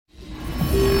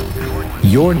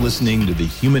You're listening to The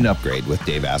Human Upgrade with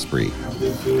Dave Asprey,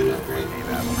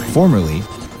 formerly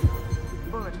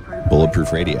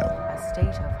Bulletproof Radio. A state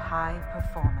of high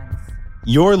performance.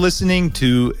 You're listening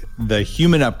to The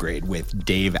Human Upgrade with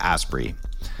Dave Asprey.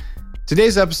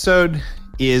 Today's episode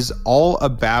is all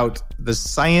about the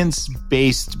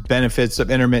science-based benefits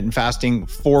of intermittent fasting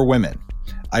for women.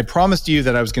 I promised you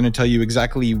that I was going to tell you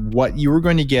exactly what you were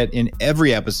going to get in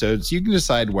every episode so you can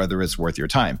decide whether it's worth your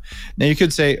time. Now, you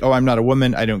could say, oh, I'm not a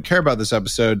woman, I don't care about this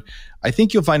episode. I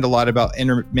think you'll find a lot about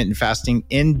intermittent fasting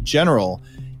in general,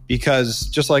 because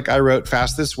just like I wrote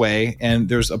Fast This Way, and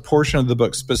there's a portion of the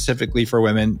book specifically for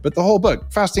women, but the whole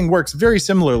book, fasting works very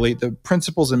similarly. The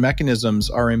principles and mechanisms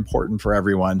are important for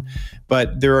everyone,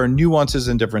 but there are nuances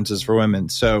and differences for women.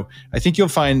 So I think you'll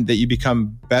find that you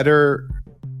become better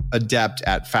adept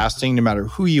at fasting, no matter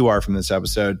who you are from this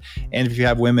episode. And if you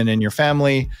have women in your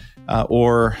family,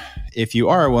 or if you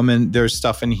are a woman, there's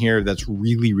stuff in here that's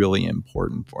really, really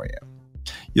important for you.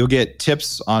 You'll get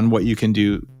tips on what you can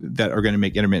do that are going to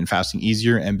make intermittent fasting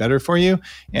easier and better for you,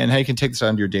 and how you can take this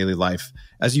out into your daily life.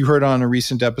 As you heard on a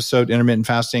recent episode, intermittent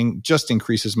fasting just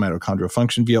increases mitochondrial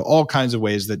function via all kinds of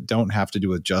ways that don't have to do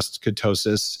with just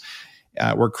ketosis.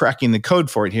 We're cracking the code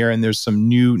for it here, and there's some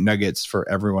new nuggets for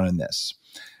everyone in this.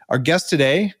 Our guest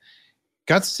today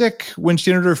got sick when she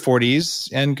entered her 40s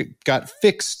and got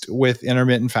fixed with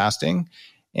intermittent fasting.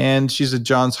 And she's a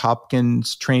Johns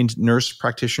Hopkins trained nurse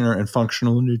practitioner and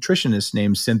functional nutritionist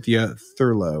named Cynthia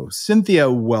Thurlow.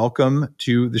 Cynthia, welcome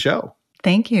to the show.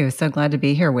 Thank you. So glad to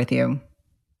be here with you.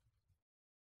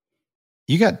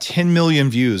 You got 10 million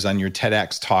views on your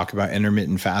TEDx talk about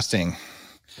intermittent fasting.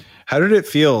 How did it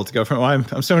feel to go from, I'm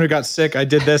someone who got sick, I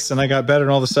did this and I got better,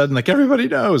 and all of a sudden, like, everybody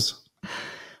knows?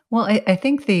 Well, I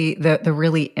think the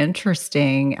really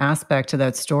interesting aspect to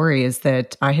that story is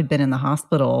that I had been in the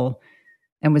hospital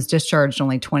and was discharged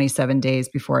only 27 days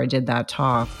before I did that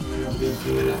talk.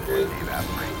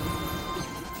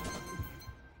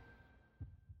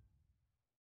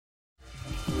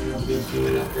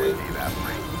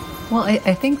 Well,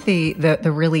 I think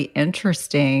the really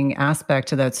interesting aspect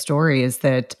to that story is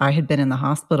that I had been in the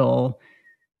hospital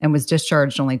and was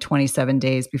discharged only 27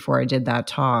 days before I did that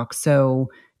talk. So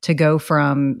to go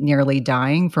from nearly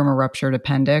dying from a ruptured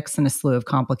appendix and a slew of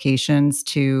complications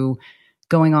to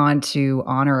going on to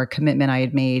honor a commitment I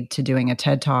had made to doing a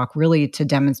TED Talk, really to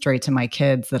demonstrate to my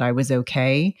kids that I was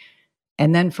okay.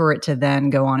 And then for it to then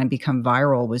go on and become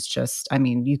viral was just, I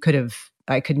mean,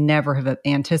 I could never have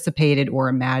anticipated or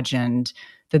imagined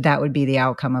that that would be the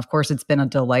outcome. Of course, it's been a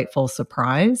delightful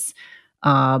surprise.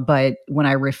 But when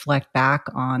I reflect back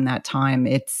on that time,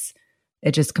 it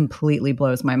just completely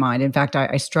blows my mind. In fact,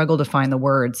 I struggle to find the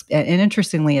words. And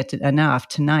interestingly enough,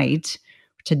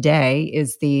 today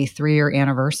is the 3-year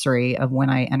anniversary of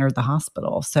when I entered the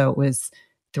hospital. So it was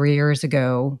 3 years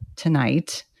ago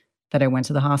tonight that I went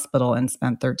to the hospital and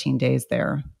spent 13 days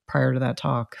there prior to that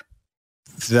talk.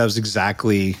 So that was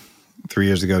exactly 3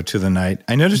 years ago to the night.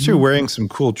 I noticed you're wearing some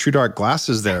cool True Dark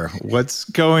glasses there. What's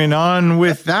going on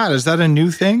with that? Is that a new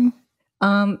thing?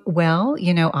 Well,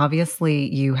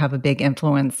 obviously you have a big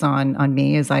influence on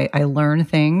me as I learn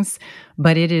things,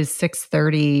 but it is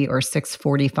 6:30 or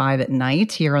 6:45 at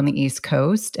night here on the East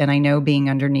Coast. And I know being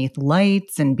underneath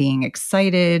lights and being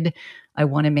excited, I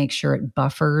want to make sure it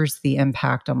buffers the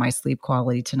impact on my sleep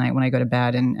quality tonight when I go to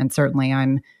bed. And certainly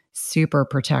I'm super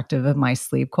protective of my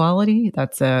sleep quality.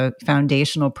 That's a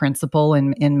foundational principle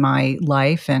in my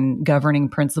life and governing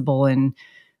principle in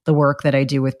the work that I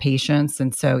do with patients.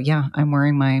 And so, yeah, I'm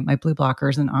wearing my blue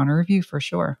blockers in honor of you for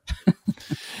sure.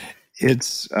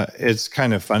 It's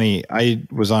kind of funny. I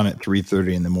was on at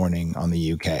 3:30 in the morning on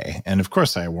the UK. And of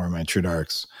course I wore my True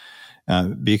Darks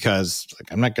because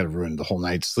I'm not going to ruin the whole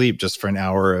night's sleep just for an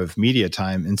hour of media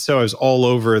time. And so I was all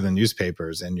over the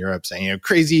newspapers in Europe saying,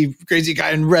 crazy guy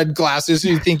in red glasses, who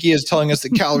do you think he is, telling us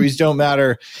that calories don't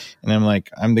matter? And I'm like,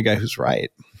 I'm the guy who's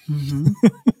right. Mm-hmm.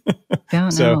 Yeah,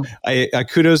 so I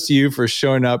kudos to you for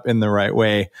showing up in the right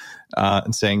way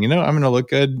and saying, I'm going to look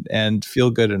good and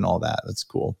feel good and all that. That's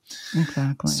cool.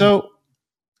 Exactly. So,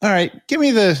 all right, give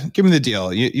me the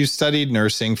deal. You studied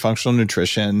nursing, functional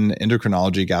nutrition,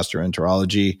 endocrinology,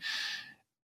 gastroenterology.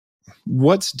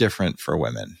 What's different for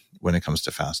women when it comes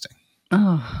to fasting?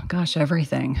 Oh, gosh,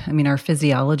 everything. I mean, our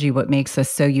physiology, what makes us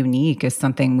so unique is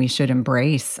something we should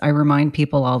embrace. I remind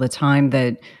people all the time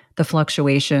that the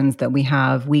fluctuations that we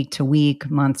have week to week,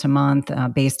 month to month,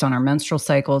 based on our menstrual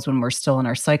cycles when we're still in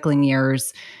our cycling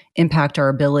years, impact our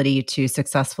ability to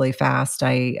successfully fast.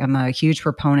 I am a huge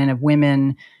proponent of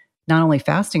women not only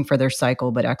fasting for their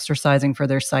cycle, but exercising for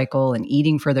their cycle and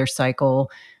eating for their cycle.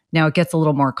 Now it gets a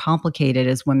little more complicated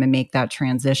as women make that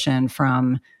transition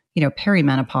from,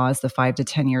 perimenopause, the 5 to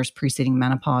 10 years preceding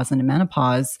menopause, into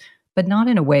menopause, but not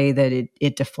in a way that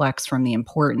it deflects from the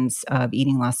importance of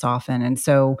eating less often. And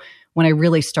so when I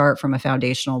really start from a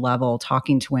foundational level,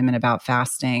 talking to women about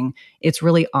fasting, it's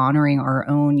really honoring our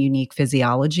own unique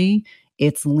physiology.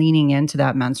 It's leaning into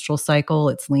that menstrual cycle.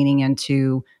 It's leaning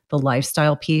into the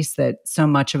lifestyle piece that so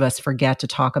much of us forget to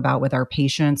talk about with our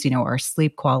patients, our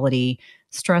sleep quality,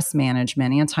 stress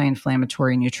management,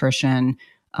 anti-inflammatory nutrition,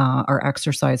 our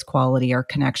exercise quality, our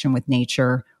connection with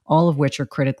nature, all of which are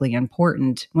critically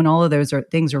important. When all of those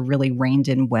things are really reined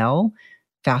in well,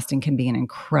 fasting can be an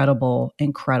incredible,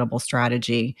 incredible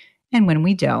strategy. And when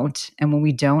we don't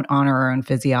honor our own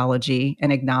physiology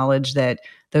and acknowledge that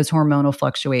those hormonal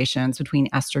fluctuations between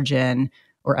estrogen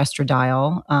or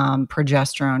estradiol,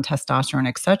 progesterone, testosterone,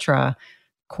 et cetera,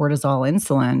 cortisol,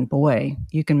 insulin, boy,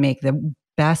 you can make the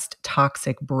best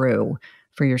toxic brew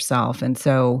for yourself. And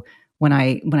so when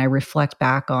I reflect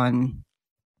back on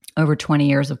over 20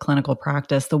 years of clinical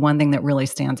practice, the one thing that really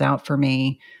stands out for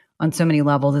me on so many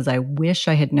levels is I wish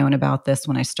I had known about this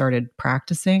when I started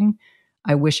practicing.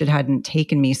 I wish it hadn't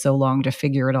taken me so long to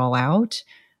figure it all out.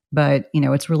 But,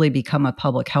 it's really become a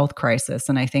public health crisis.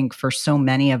 And I think for so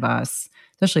many of us,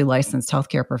 especially licensed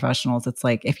healthcare professionals, it's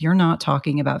like, if you're not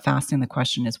talking about fasting, the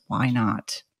question is, why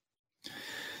not?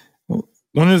 Well,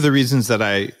 one of the reasons that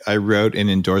I wrote an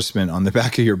endorsement on the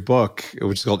back of your book,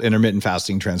 which is called Intermittent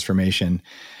Fasting Transformation,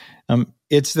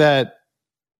 it's that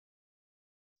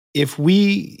if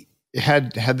we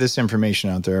had this information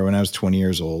out there when I was 20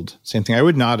 years old, same thing, I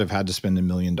would not have had to spend $1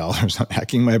 million on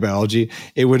hacking my biology.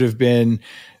 It would have been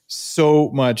so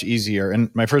much easier.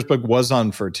 And my first book was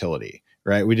on fertility,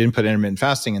 right? We didn't put intermittent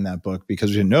fasting in that book because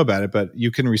we didn't know about it, but you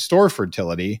can restore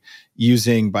fertility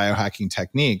using biohacking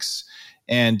techniques.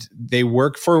 And they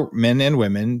work for men and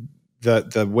women.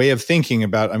 The way of thinking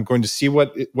about, I'm going to see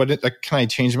can I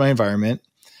change my environment,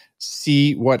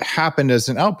 see what happened as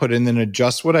an output, and then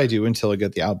adjust what I do until I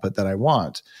get the output that I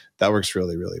want. That works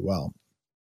really, really well.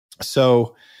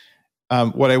 So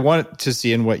what I want to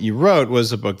see in what you wrote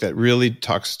was a book that really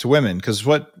talks to women, because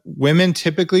what women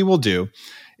typically will do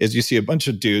is you see a bunch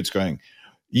of dudes going,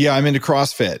 yeah, I'm into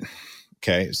CrossFit.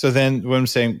 Okay. So then what I'm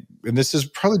saying, and this is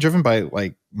probably driven by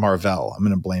like Marvell. I'm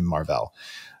going to blame Marvell.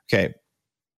 Okay.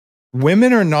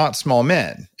 Women are not small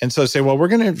men. And so say, well, we're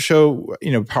going to show,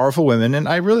 powerful women. And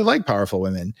I really like powerful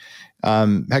women.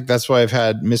 Heck, that's why I've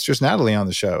had Mistress Natalie on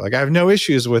the show. Like, I have no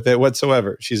issues with it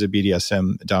whatsoever. She's a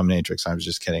BDSM dominatrix. I was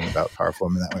just kidding about powerful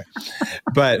women that way.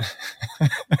 But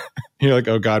you're like,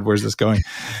 oh God, where's this going?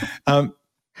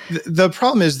 The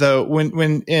problem is though,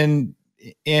 when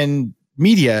in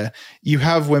media, you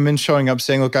have women showing up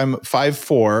saying, look, I'm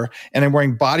 5'4" and I'm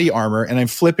wearing body armor and I'm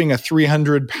flipping a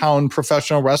 300-pound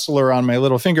professional wrestler on my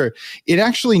little finger. It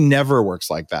actually never works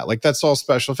like that. Like, that's all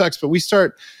special effects. But we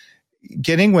start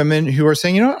getting women who are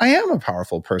saying, I am a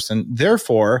powerful person.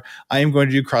 Therefore, I am going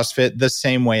to do CrossFit the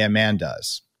same way a man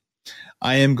does.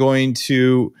 I am going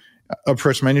to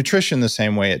approach my nutrition the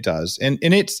same way it does. And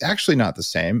it's actually not the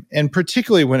same. And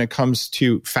particularly when it comes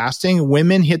to fasting,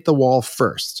 women hit the wall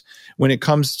first. When it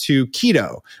comes to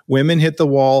keto, women hit the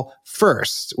wall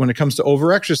first. When it comes to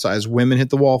overexercise, women hit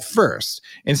the wall first.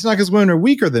 And it's not because women are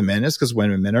weaker than men, it's because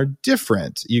women are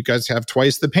different. You guys have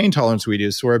twice the pain tolerance we do,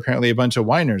 so we're apparently a bunch of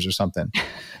whiners or something.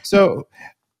 So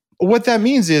what that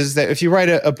means is that if you write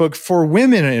a book for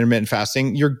women in intermittent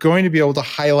fasting, you're going to be able to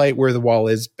highlight where the wall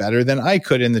is better than I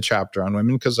could in the chapter on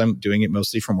women, because I'm doing it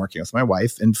mostly from working with my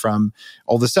wife and from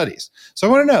all the studies. So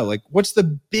I want to know, like, what's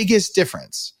the biggest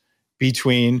difference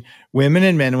between women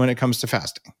and men when it comes to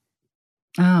fasting?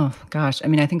 Oh, gosh. I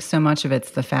mean, I think so much of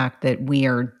it's the fact that we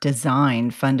are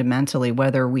designed fundamentally,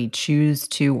 whether we choose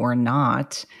to or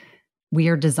not, we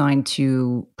are designed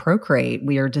to procreate.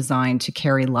 We are designed to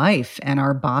carry life, and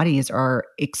our bodies are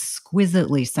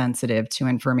exquisitely sensitive to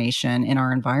information in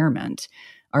our environment.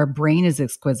 Our brain is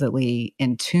exquisitely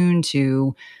in tune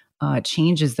to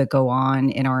changes that go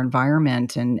on in our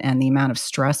environment and the amount of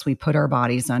stress we put our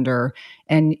bodies under.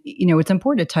 And, it's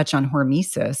important to touch on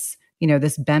hormesis,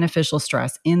 this beneficial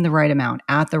stress in the right amount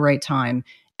at the right time.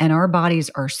 And our bodies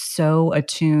are so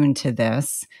attuned to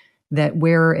this that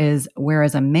whereas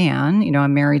a man,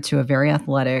 I'm married to a very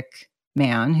athletic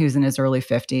man who's in his early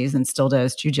 50s and still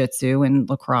does jujitsu and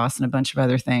lacrosse and a bunch of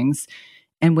other things.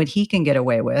 And what he can get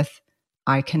away with,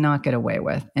 I cannot get away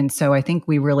with. And so I think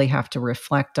we really have to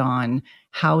reflect on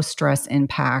how stress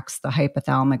impacts the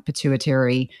hypothalamic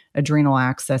pituitary adrenal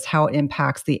axis, how it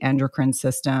impacts the endocrine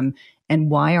system,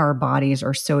 and why our bodies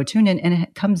are so attuned. And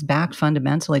it comes back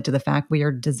fundamentally to the fact we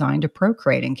are designed to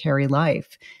procreate and carry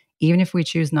life. even if we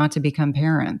choose not to become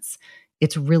parents.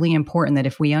 It's really important that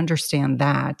if we understand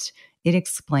that, it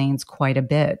explains quite a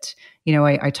bit.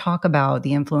 I talk about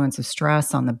the influence of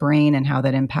stress on the brain and how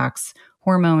that impacts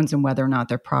hormones and whether or not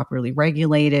they're properly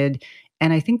regulated.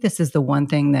 And I think this is the one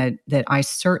thing that I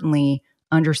certainly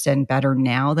understand better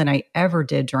now than I ever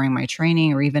did during my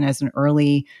training or even as an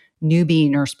early newbie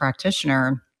nurse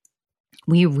practitioner.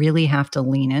 We really have to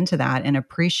lean into that and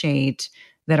appreciate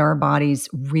that our bodies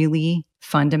really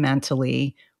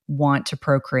fundamentally want to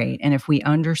procreate. And if we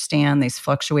understand these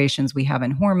fluctuations we have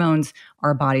in hormones,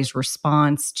 our body's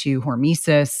response to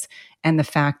hormesis, and the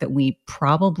fact that we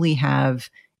probably have,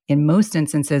 in most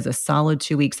instances, a solid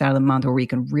 2 weeks out of the month where we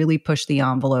can really push the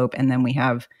envelope. And then we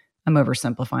have, I'm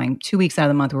oversimplifying, 2 weeks out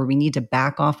of the month where we need to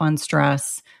back off on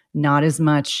stress, not as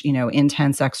much,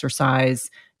 intense exercise,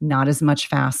 not as much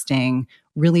fasting,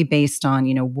 really based on,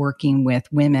 working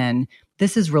with women.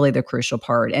 This is really the crucial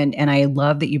part. And I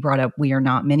love that you brought up, we are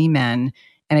not many men.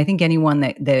 And I think anyone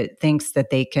that thinks that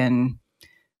they can,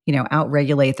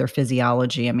 outregulate their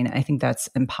physiology, I think that's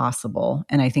impossible.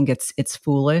 And I think it's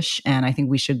foolish. And I think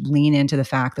we should lean into the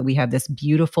fact that we have this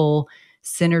beautiful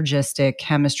synergistic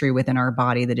chemistry within our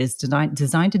body that is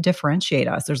designed to differentiate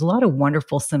us. There's a lot of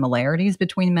wonderful similarities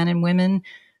between men and women,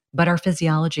 but our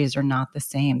physiologies are not the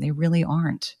same. They really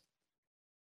aren't.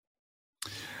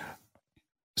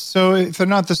 So if they're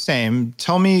not the same,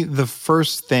 tell me the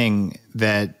first thing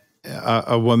that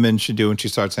a woman should do when she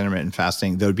starts intermittent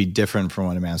fasting that would be different from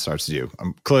what a man starts to do.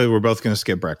 Clearly, we're both going to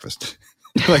skip breakfast.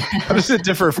 How does it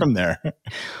differ from there?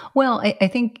 Well, I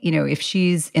think, if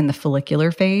she's in the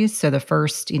follicular phase, so the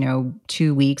first,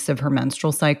 2 weeks of her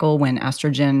menstrual cycle when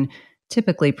estrogen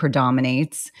typically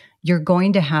predominates, you're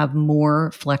going to have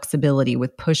more flexibility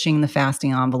with pushing the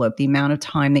fasting envelope, the amount of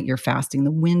time that you're fasting,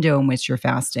 the window in which you're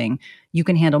fasting. You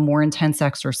can handle more intense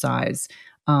exercise.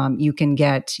 You can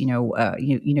get,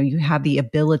 you have the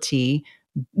ability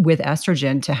with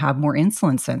estrogen to have more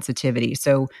insulin sensitivity.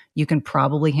 So you can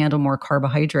probably handle more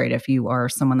carbohydrate if you are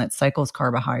someone that cycles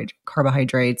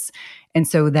carbohydrates. And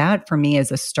so that for me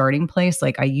is a starting place.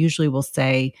 Like I usually will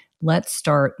say, let's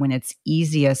start when it's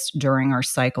easiest during our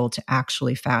cycle to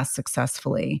actually fast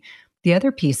successfully. The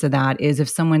other piece of that is if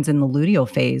someone's in the luteal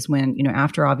phase, when,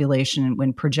 after ovulation,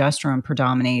 when progesterone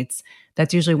predominates,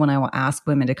 that's usually when I will ask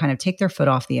women to kind of take their foot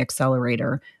off the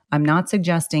accelerator. I'm not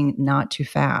suggesting not to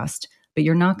fast, but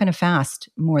you're not going to fast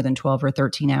more than 12 or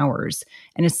 13 hours,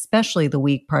 and especially the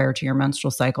week prior to your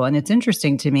menstrual cycle. And it's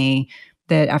interesting to me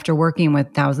that after working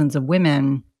with thousands of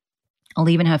women, I'll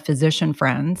even have physician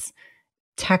friends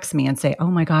text me and say, oh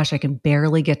my gosh, I can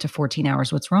barely get to 14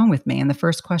 hours. What's wrong with me? And the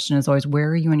first question is always, where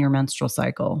are you in your menstrual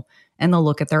cycle? And they'll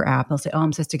look at their app. They'll say, oh,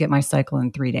 I'm supposed to get my cycle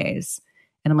in 3 days.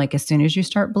 And I'm like, as soon as you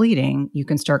start bleeding, you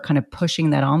can start kind of pushing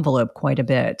that envelope quite a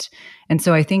bit. And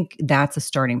so I think that's a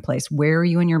starting place. Where are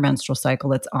you in your menstrual cycle?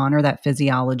 Let's honor that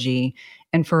physiology.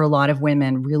 And for a lot of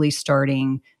women, really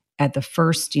starting at the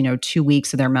first, 2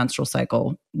 weeks of their menstrual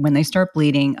cycle, when they start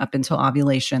bleeding up until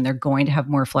ovulation, they're going to have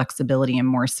more flexibility and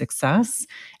more success.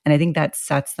 And I think that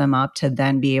sets them up to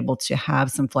then be able to have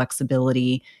some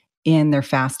flexibility in their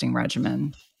fasting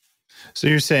regimen. So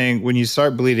you're saying when you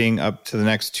start bleeding up to the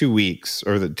next 2 weeks,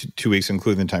 or the 2 weeks,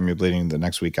 including the time you're bleeding the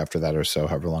next week after that or so,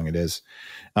 however long it is,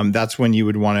 that's when you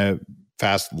would want to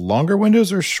fast longer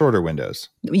windows or shorter windows?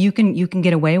 You can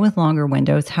get away with longer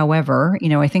windows. However,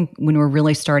 I think when we're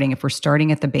really starting, if we're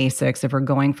starting at the basics, if we're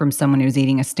going from someone who's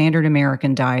eating a standard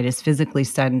American diet, is physically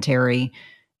sedentary,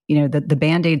 the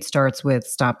Band-Aid starts with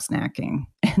stop snacking.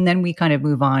 And then we kind of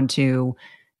move on to,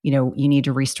 you need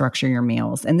to restructure your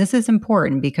meals. And this is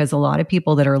important because a lot of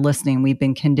people that are listening, we've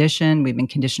been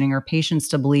conditioning our patients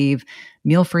to believe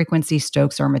meal frequency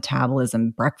stokes our metabolism.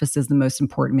 Breakfast is the most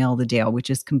important meal of the day, which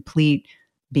is complete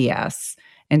BS.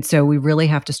 And so we really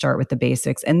have to start with the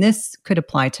basics. And this could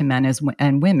apply to men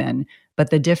and women.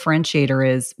 But the differentiator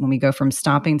is when we go from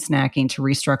stopping snacking to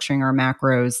restructuring our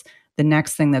macros, the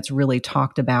next thing that's really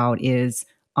talked about is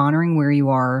honoring where you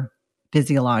are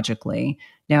physiologically.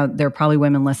 Now, there are probably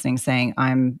women listening saying,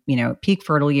 I'm, peak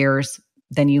fertile years.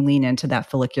 Then you lean into that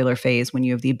follicular phase when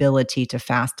you have the ability to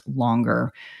fast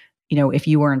longer. If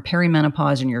you are in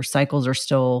perimenopause and your cycles are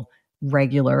still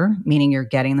regular, meaning you're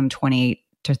getting them 28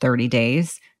 to 30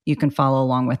 days, you can follow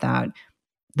along with that.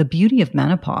 The beauty of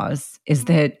menopause is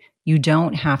that you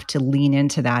don't have to lean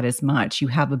into that as much. You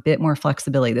have a bit more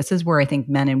flexibility. This is where I think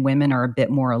men and women are a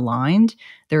bit more aligned.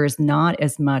 There is not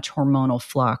as much hormonal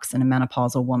flux in a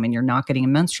menopausal woman. You're not getting a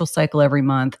menstrual cycle every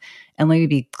month. And let me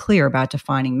be clear about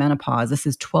defining menopause. This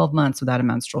is 12 months without a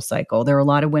menstrual cycle. There are a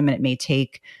lot of women it may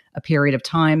take a period of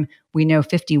time. We know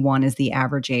 51 is the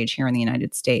average age here in the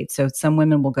United States. So some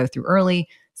women will go through early,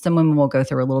 Some women will go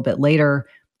through a little bit later.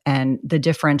 And the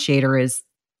differentiator is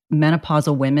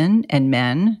menopausal women and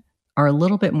men are a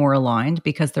little bit more aligned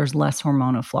because there's less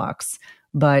hormonal flux.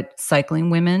 But cycling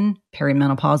women,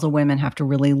 perimenopausal women have to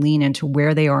really lean into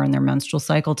where they are in their menstrual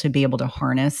cycle to be able to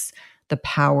harness the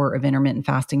power of intermittent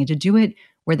fasting and to do it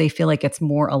where they feel like it's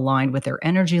more aligned with their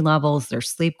energy levels, their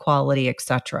sleep quality,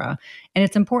 etc. And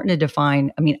it's important to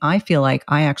define, I feel like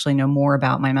I actually know more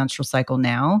about my menstrual cycle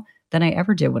now than I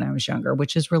ever did when I was younger,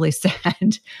 which is really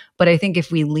sad. But I think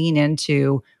if we lean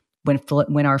into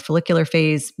when our follicular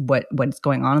phase, what's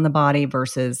going on in the body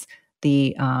versus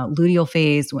the luteal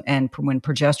phase and when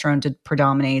progesterone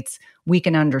predominates, we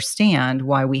can understand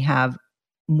why we have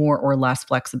more or less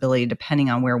flexibility depending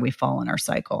on where we fall in our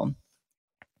cycle.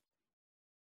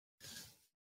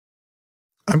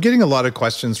 I'm getting a lot of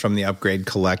questions from the Upgrade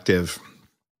Collective.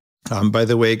 By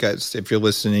the way, guys, if you're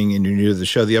listening and you're new to the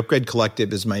show, the Upgrade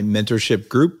Collective is my mentorship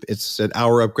group. It's at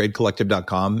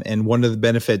ourupgradecollective.com. And one of the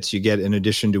benefits you get in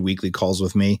addition to weekly calls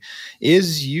with me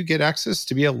is you get access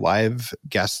to be a live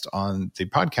guest on the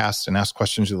podcast and ask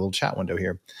questions in the little chat window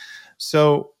here.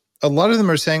 So a lot of them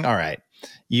are saying, all right,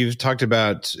 you've talked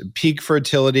about peak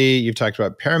fertility, you've talked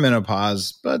about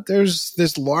perimenopause, but there's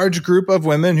this large group of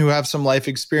women who have some life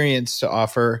experience to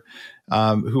offer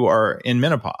who are in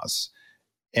menopause.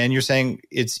 And you're saying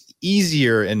it's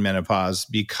easier in menopause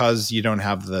because you don't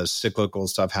have the cyclical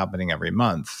stuff happening every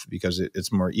month because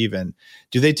it's more even.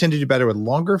 Do they tend to do better with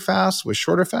longer fasts, with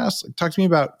shorter fasts? Talk to me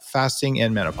about fasting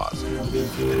and menopause.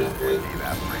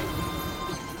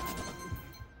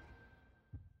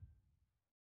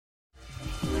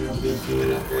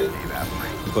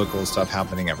 Cyclical stuff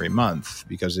happening every month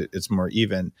because it's more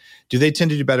even. Do they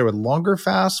tend to do better with longer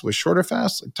fasts, with shorter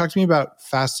fasts? Talk to me about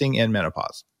fasting and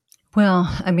menopause. Well,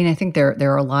 I think there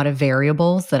are a lot of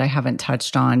variables that I haven't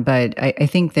touched on, but I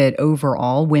think that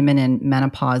overall women in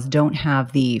menopause don't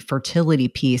have the fertility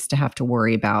piece to have to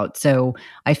worry about. So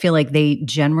I feel like they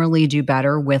generally do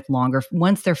better with longer,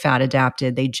 once they're fat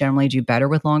adapted, they generally do better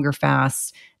with longer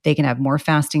fasts. They can have more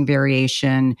fasting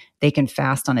variation. They can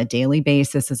fast on a daily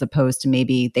basis as opposed to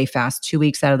maybe they fast 2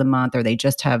 weeks out of the month or they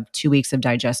just have 2 weeks of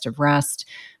digestive rest.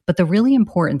 But the really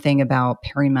important thing about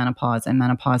perimenopause and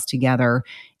menopause together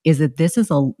is that this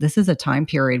is a time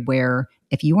period where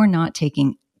if you are not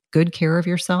taking good care of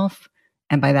yourself,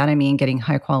 and by that I mean getting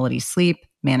high quality sleep,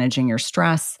 managing your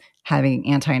stress,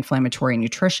 having anti-inflammatory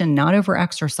nutrition, not over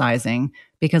exercising,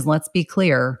 because let's be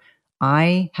clear,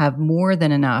 I have more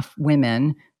than enough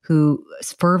women who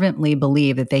fervently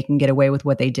believe that they can get away with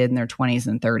what they did in their 20s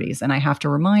and 30s. And I have to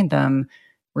remind them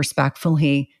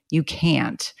respectfully, you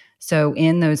can't. So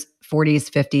in those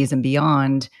 40s, 50s, and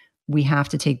beyond, we have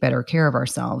to take better care of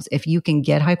ourselves. If you can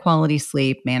get high quality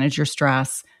sleep, manage your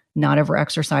stress, not over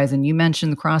exercise, and you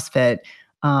mentioned the CrossFit,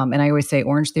 and I always say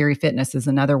Orange Theory Fitness is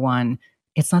another one.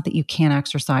 It's not that you can't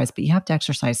exercise, but you have to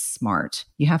exercise smart.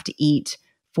 You have to eat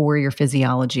for your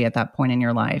physiology at that point in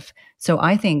your life. So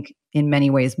I think in many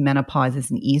ways, menopause is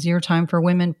an easier time for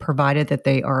women, provided that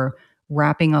they are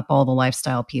wrapping up all the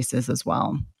lifestyle pieces as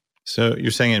well. So you're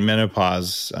saying in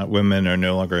menopause, women are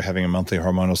no longer having a monthly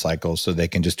hormonal cycle, so they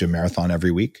can just do a marathon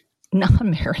every week? Not a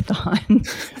marathon,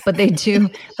 but they do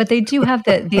have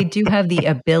the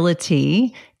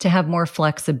ability to have more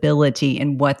flexibility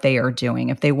in what they are doing.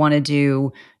 If they want to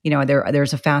do,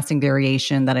 there's a fasting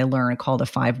variation that I learned called a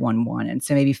 5-1-1. And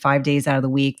so maybe 5 days out of the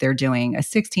week, they're doing a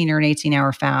 16 or an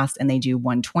 18-hour fast, and they do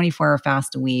one 24-hour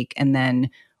fast a week, and then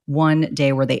one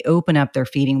day where they open up their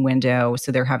feeding window.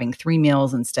 So they're having 3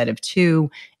 meals instead of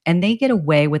 2, and they get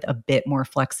away with a bit more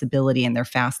flexibility in their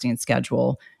fasting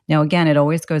schedule. Now, again, it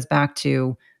always goes back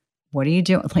to what are you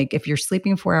doing? Like if you're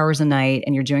sleeping 4 hours a night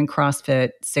and you're doing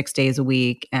CrossFit 6 days a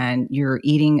week and you're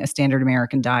eating a standard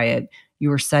American diet,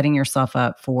 you are setting yourself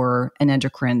up for an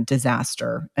endocrine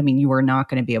disaster. I mean, you are not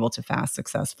going to be able to fast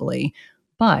successfully.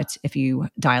 But if you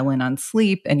dial in on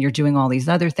sleep and you're doing all these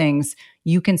other things,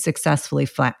 you can successfully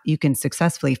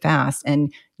fast.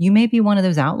 And you may be one of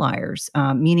those outliers,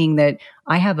 meaning that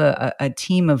I have a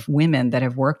team of women that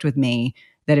have worked with me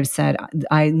that have said,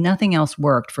 nothing else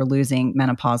worked for losing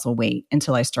menopausal weight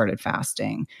until I started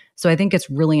fasting. So I think it's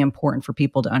really important for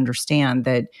people to understand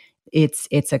that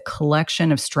it's a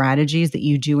collection of strategies that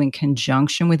you do in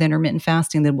conjunction with intermittent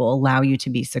fasting that will allow you to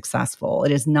be successful.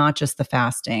 It is not just the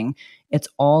fasting. It's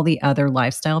all the other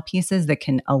lifestyle pieces that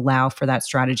can allow for that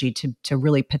strategy to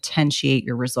really potentiate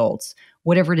your results,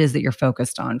 whatever it is that you're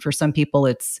focused on. For some people,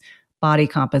 it's body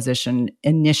composition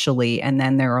initially, and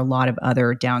then there are a lot of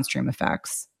other downstream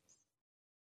effects.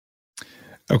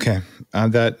 Okay,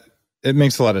 that it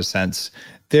makes a lot of sense.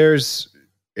 There's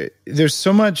there's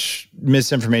so much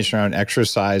misinformation around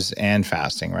exercise and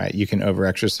fasting, right? You can over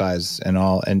exercise and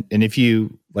all. And if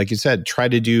you, like you said, try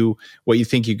to do what you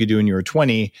think you could do when you were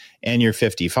 20 and you're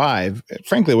 55,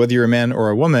 frankly, whether you're a man or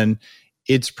a woman,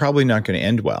 it's probably not going to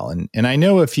end well. And I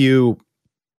know a few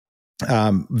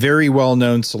very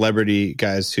well-known celebrity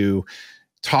guys who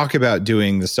talk about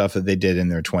doing the stuff that they did in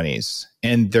their 20s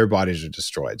and their bodies are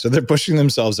destroyed. So they're pushing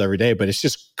themselves every day, but it's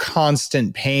just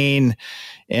constant pain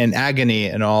and agony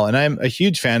and all. And I'm a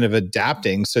huge fan of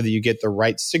adapting so that you get the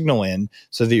right signal in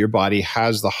so that your body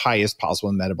has the highest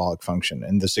possible metabolic function.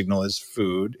 And the signal is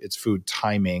food. It's food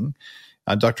timing.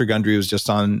 Dr. Gundry was just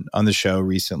on the show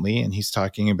recently, and he's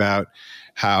talking about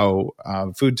how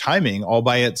food timing all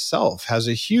by itself has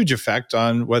a huge effect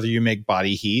on whether you make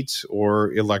body heat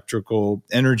or electrical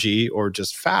energy or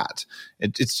just fat.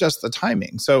 It's just the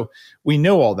timing. So we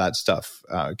know all that stuff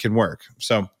can work.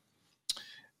 So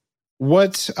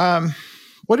what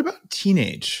about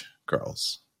teenage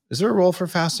girls? Is there a role for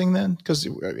fasting then? Because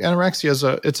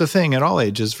anorexia it's a thing at all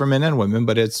ages for men and women,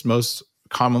 but it's most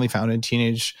commonly found in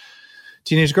teenage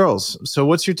girls. So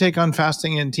what's your take on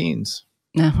fasting in teens?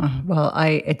 Well,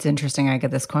 it's interesting. I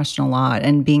get this question a lot.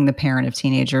 And being the parent of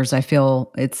teenagers, I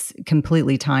feel it's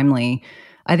completely timely.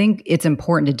 I think it's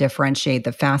important to differentiate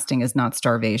that fasting is not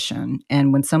starvation.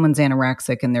 And when someone's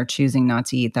anorexic and they're choosing not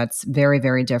to eat, that's very,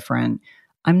 very different.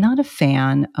 I'm not a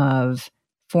fan of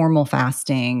formal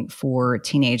fasting for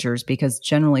teenagers because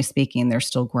generally speaking, they're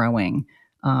still growing.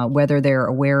 Whether they're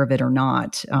aware of it or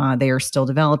not, they are still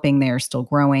developing, they are still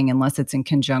growing, unless it's in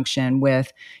conjunction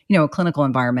with, a clinical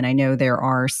environment. I know there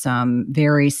are some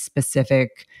very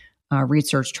specific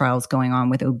research trials going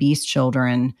on with obese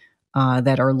children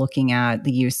that are looking at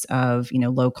the use of,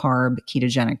 low carb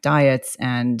ketogenic diets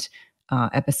and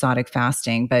episodic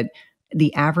fasting. But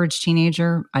the average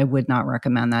teenager, I would not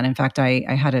recommend that. In fact, I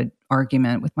had an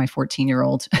argument with my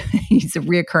 14-year-old. He's a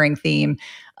reoccurring theme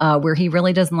where he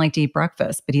really doesn't like to eat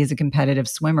breakfast, but he's a competitive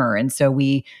swimmer. And so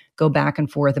we go back and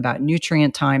forth about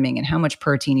nutrient timing and how much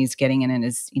protein he's getting in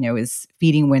his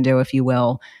feeding window, if you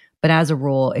will. But as a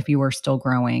rule, if you are still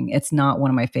growing, it's not one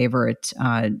of my favorite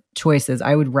choices.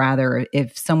 I would rather,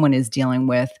 if someone is dealing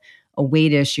with a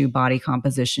weight issue, body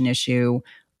composition issue,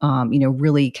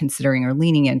 really considering or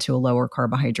leaning into a lower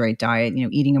carbohydrate diet,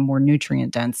 eating a more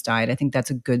nutrient dense diet. I think that's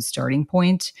a good starting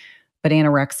point. But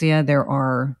anorexia, there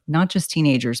are not just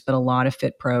teenagers, but a lot of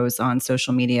fit pros on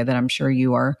social media that I'm sure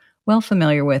you are well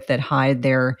familiar with that hide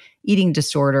their eating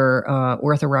disorder,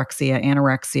 orthorexia,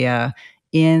 anorexia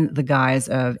in the guise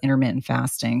of intermittent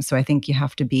fasting. So I think you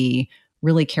have to be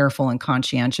really careful and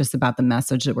conscientious about the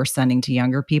message that we're sending to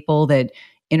younger people that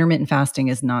intermittent fasting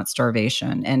is not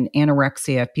starvation. And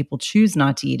anorexia, if people choose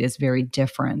not to eat, is very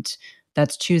different.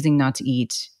 That's choosing not to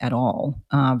eat at all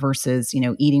versus,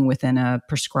 eating within a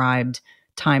prescribed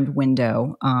timed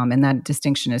window. And that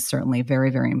distinction is certainly very,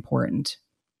 very important.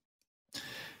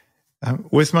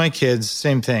 With my kids,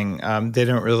 same thing. They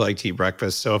don't really like to eat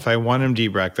breakfast. So if I want them to eat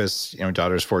breakfast,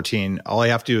 daughter's 14, all I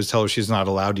have to do is tell her she's not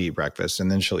allowed to eat breakfast,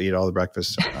 and then she'll eat all the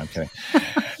breakfast. No, I'm kidding.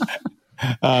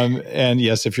 And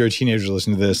yes, if you're a teenager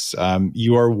listening to this,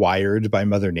 you are wired by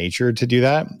Mother Nature to do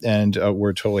that. And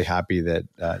we're totally happy that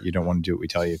you don't want to do what we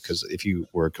tell you, because if you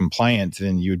were compliant,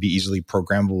 then you would be easily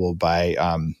programmable by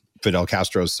Fidel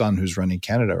Castro's son, who's running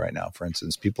Canada right now, for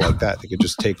instance. People like that, they could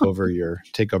just take over your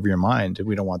mind. And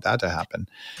we don't want that to happen.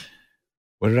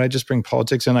 What did I just bring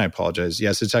politics in? I apologize.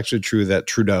 Yes, it's actually true that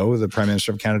Trudeau, the Prime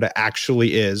Minister of Canada,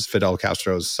 actually is Fidel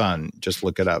Castro's son. Just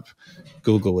look it up.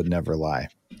 Google would never lie.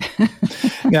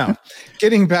 Now,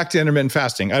 getting back to intermittent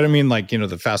fasting, I don't mean like,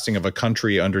 the fasting of a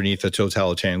country underneath a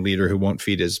totalitarian leader who won't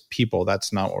feed his people.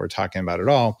 That's not what we're talking about at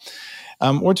all.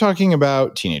 We're talking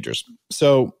about teenagers.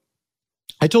 So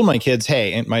I told my kids,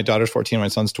 hey, and my daughter's 14, my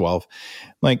son's 12,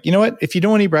 like, you know what? If you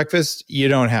don't want to eat breakfast, you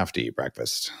don't have to eat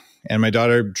breakfast. And my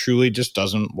daughter truly just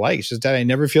doesn't like. She says, Dad, I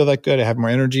never feel that good. I have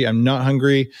more energy. I'm not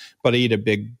hungry, but I eat a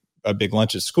big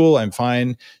lunch at school. I'm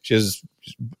fine. She has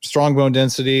strong bone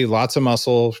density, lots of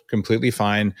muscle, completely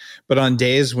fine. But on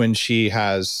days when she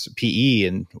has PE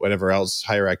and whatever else,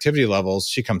 higher activity levels,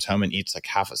 she comes home and eats like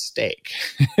half a steak.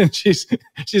 And she's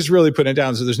really putting it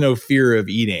down. So there's no fear of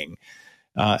eating.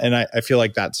 And I feel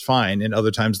like that's fine. And other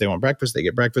times they want breakfast, they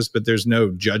get breakfast, but there's no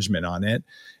judgment on it.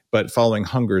 But following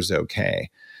hunger is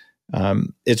okay.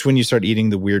 It's when you start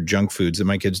eating the weird junk foods that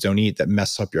my kids don't eat that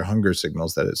mess up your hunger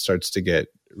signals that it starts to get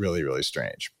really, really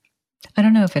strange. I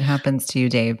don't know if it happens to you,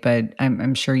 Dave, but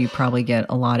I'm sure you probably get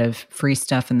a lot of free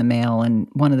stuff in the mail. And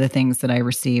one of the things that I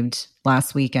received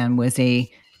last weekend was a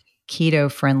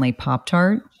keto-friendly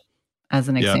Pop-Tart as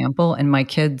an example. And my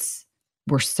kids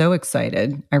were so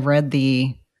excited. I read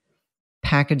the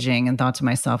packaging and thought to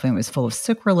myself, it was full of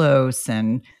sucralose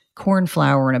and corn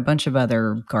flour and a bunch of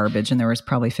other garbage. And there was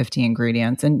probably 50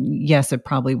 ingredients. And yes, it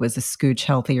probably was a scooch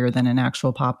healthier than an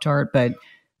actual Pop-Tart, but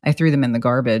I threw them in the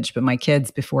garbage. But my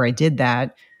kids, before I did that,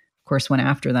 of course, went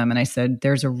after them. And I said,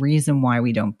 there's a reason why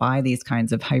we don't buy these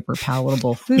kinds of hyper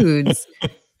palatable foods,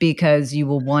 because you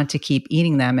will want to keep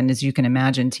eating them. And as you can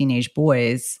imagine, teenage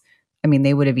boys, I mean,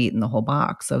 they would have eaten the whole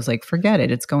box. I was like, forget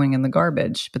it. It's going in the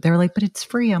garbage. But they were like, but it's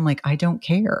free. I'm like, I don't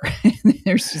care.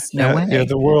 There's just no way. Yeah,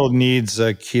 the world needs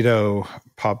keto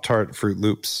Pop-Tart Fruit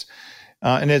Loops.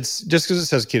 And it's just because it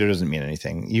says keto doesn't mean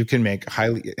anything. You can make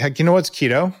heck, you know what's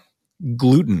keto?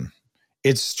 Gluten.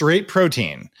 It's straight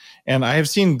protein. And I have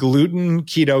seen gluten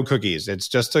keto cookies. It's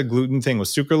just a gluten thing with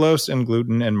sucralose and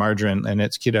gluten and margarine, and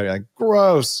it's keto. Like,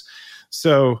 gross.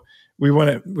 So we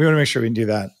want to make sure we can do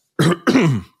that.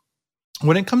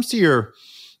 When it comes to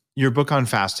your book on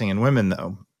fasting and women,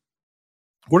 though,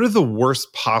 what are the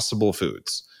worst possible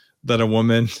foods that a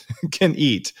woman can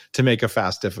eat to make a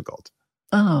fast difficult?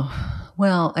 Oh,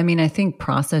 well, I mean, I think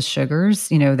processed sugars,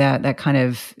 that kind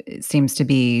of seems to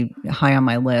be high on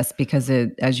my list because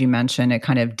it, as you mentioned, it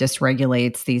kind of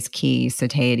dysregulates these key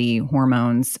satiety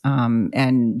hormones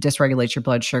and dysregulates your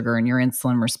blood sugar and your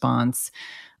insulin response.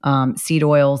 Seed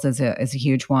oils is a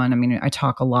huge one. I mean, I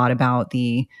talk a lot about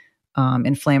the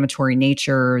inflammatory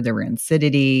nature, the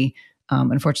rancidity.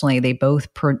 Unfortunately, they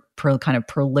both kind of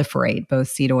proliferate, both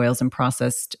seed oils and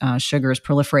processed sugars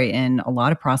proliferate in a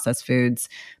lot of processed foods.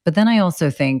 But then I also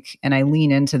think, and I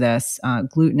lean into this,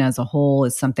 gluten as a whole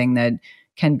is something that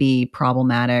can be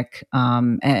problematic.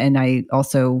 And I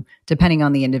also, depending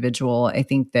on the individual, I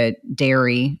think that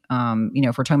dairy,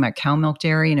 if we're talking about cow milk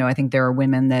dairy, I think there are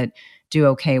women that do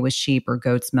okay with sheep or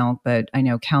goat's milk, but I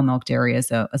know cow milk dairy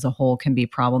as a whole can be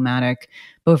problematic.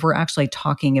 But if we're actually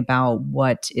talking about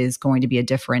what is going to be a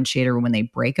differentiator when they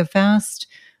break a fast,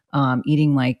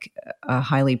 eating like a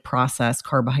highly processed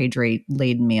carbohydrate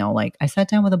laden meal, like I sat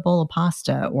down with a bowl of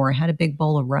pasta or I had a big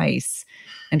bowl of rice,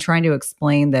 and trying to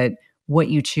explain that what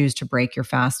you choose to break your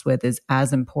fast with is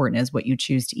as important as what you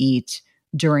choose to eat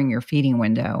during your feeding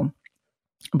window.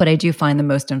 But I do find the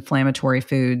most inflammatory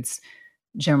foods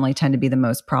generally tend to be the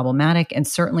most problematic. And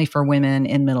certainly for women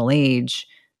in middle age,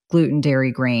 gluten, dairy,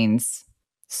 grains,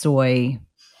 soy,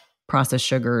 processed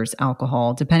sugars,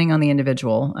 alcohol, depending on the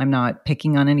individual. I'm not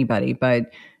picking on anybody,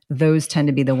 but those tend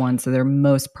to be the ones that are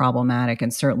most problematic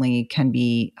and certainly can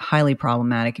be highly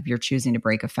problematic if you're choosing to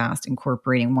break a fast,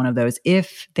 incorporating one of those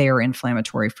if they are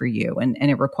inflammatory for you. And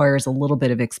it requires a little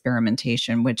bit of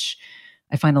experimentation, which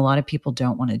I find a lot of people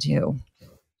don't want to do.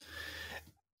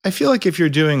 I feel like if you're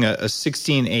doing a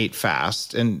 16-8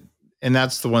 fast, and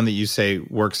that's the one that you say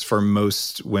works for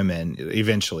most women,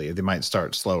 eventually they might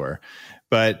start slower,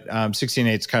 but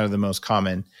 16-8 is kind of the most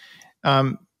common.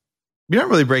 You're not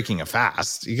really breaking a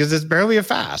fast because it's barely a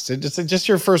fast. It's just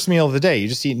your first meal of the day. You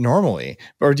just eat normally.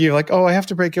 Or do you like, I have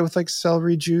to break it with like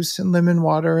celery juice and lemon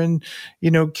water and,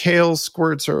 kale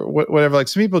squirts or whatever. Like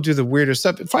some people do the weirder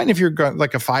stuff. Fine if you're going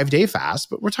like a 5-day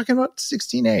fast, but we're talking about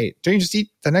 16-8. Don't you just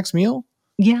eat the next meal?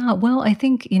 Yeah, well, I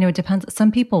think, it depends.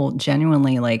 Some people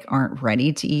genuinely aren't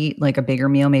ready to eat like a bigger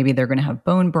meal. Maybe they're going to have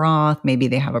bone broth. Maybe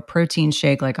they have a protein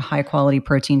shake, like a high quality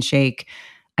protein shake.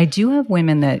 I do have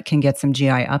women that can get some GI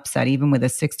upset even with a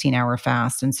 16-hour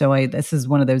fast. And so this is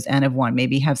one of those N of one,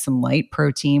 maybe have some light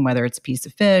protein, whether it's a piece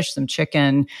of fish, some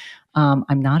chicken.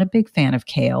 I'm not a big fan of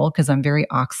kale because I'm very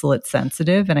oxalate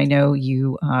sensitive. And I know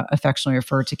you affectionately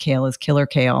refer to kale as killer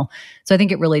kale. So I think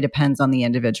it really depends on the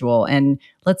individual. And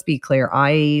let's be clear,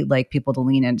 I like people to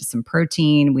lean into some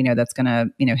protein. We know that's going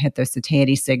to, hit those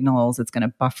satiety signals. It's going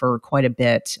to buffer quite a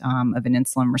bit of an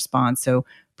insulin response. So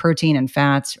protein and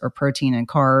fat or protein and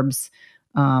carbs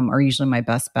are usually my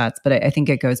best bets. But I think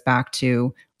it goes back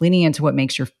to leaning into what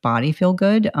makes your body feel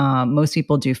good. Most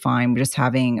people do fine just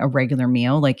having a regular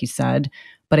meal, like you said.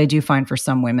 But I do find for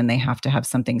some women, they have to have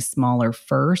something smaller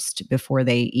first before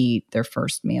they eat their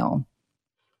first meal.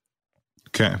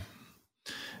 Okay.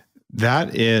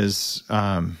 That is,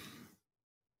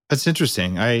 that's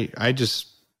interesting. I just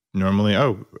normally,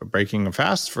 breaking a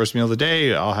fast, first meal of the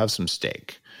day, I'll have some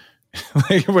steak.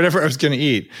 Like whatever I was going to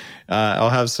eat, I'll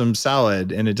have some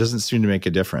salad, and it doesn't seem to make a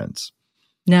difference.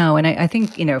 No, and I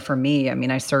think, for me, I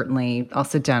mean, I'll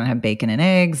sit down and have bacon and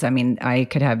eggs. I mean, I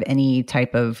could have any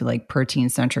type of like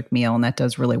protein-centric meal, and that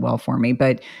does really well for me.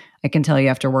 But I can tell you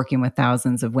after working with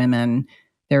thousands of women,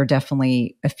 there are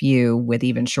definitely a few with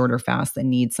even shorter fasts that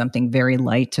need something very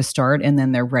light to start, and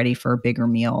then they're ready for a bigger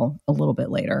meal a little bit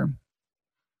later.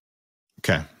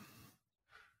 Okay.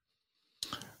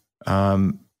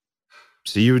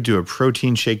 So you would do a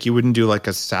protein shake. You wouldn't do like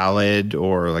a salad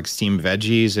or like steamed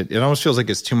veggies. It almost feels like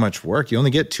it's too much work. You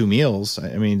only get 2 meals.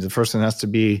 I mean, the first one has to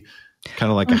be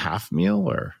kind of like a half meal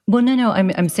or? Well, no.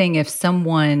 I'm saying if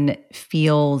someone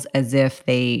feels as if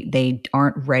they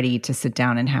aren't ready to sit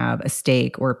down and have a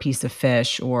steak or a piece of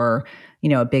fish or,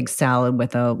 a big salad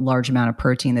with a large amount of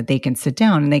protein, that they can sit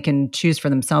down and they can choose for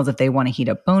themselves if they want to heat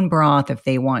up bone broth, if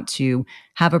they want to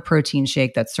have a protein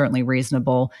shake. That's certainly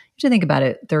reasonable. You have to think about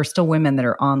it. There are still women that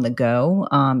are on the go,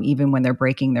 even when they're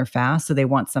breaking their fast. So they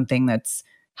want something that's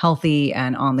healthy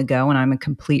and on the go. And I'm a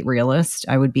complete realist.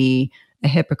 I would be a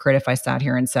hypocrite if I sat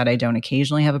here and said I don't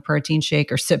occasionally have a protein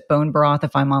shake or sip bone broth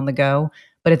if I'm on the go.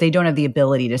 But if they don't have the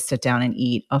ability to sit down and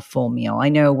eat a full meal, I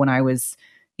know when I was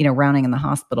rounding in the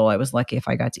hospital, I was lucky if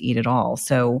I got to eat it all.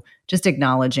 So just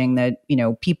acknowledging that,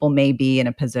 people may be in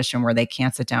a position where they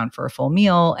can't sit down for a full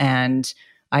meal. And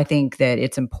I think that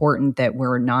it's important that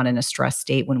we're not in a stress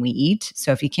state when we eat.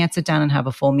 So if you can't sit down and have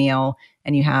a full meal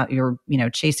and you're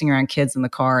chasing around kids in the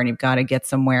car and you've got to get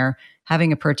somewhere,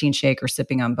 having a protein shake or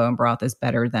sipping on bone broth is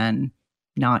better than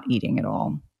not eating at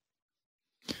all.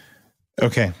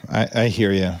 Okay. I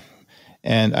hear you.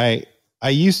 And I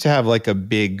used to have like a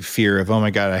big fear of, oh my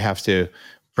God, I have to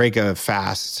break a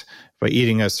fast by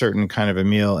eating a certain kind of a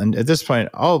meal. And at this point,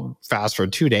 I'll fast for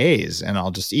 2 days and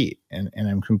I'll just eat. And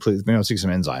I'm completely, I'll take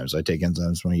some enzymes. I take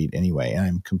enzymes when I eat anyway, and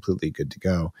I'm completely good to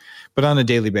go. But on a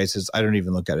daily basis, I don't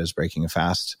even look at it as breaking a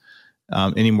fast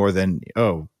any more than,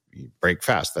 you break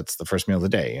fast. That's the first meal of the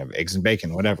day. You have eggs and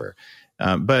bacon, whatever.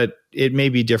 But it may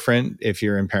be different if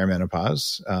you're in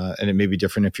perimenopause, and it may be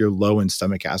different if you're low in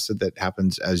stomach acid. That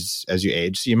happens as you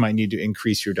age. So you might need to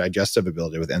increase your digestive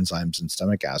ability with enzymes and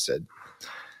stomach acid.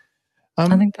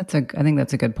 I think that's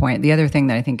a good point. The other thing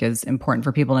that I think is important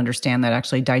for people to understand, that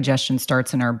actually digestion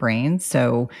starts in our brains.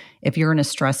 So if you're in a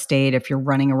stress state, if you're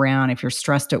running around, if you're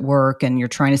stressed at work and you're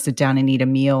trying to sit down and eat a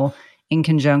meal in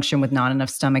conjunction with not enough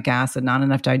stomach acid, not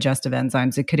enough digestive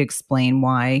enzymes, it could explain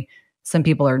why some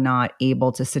people are not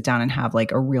able to sit down and have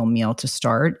like a real meal to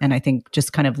start. And I think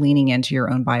just kind of leaning into your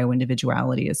own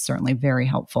bio-individuality is certainly very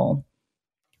helpful.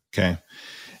 Okay.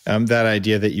 That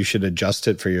idea that you should adjust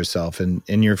it for yourself. And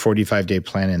in your 45-day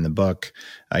plan in the book,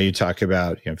 you talk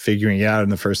about figuring it out in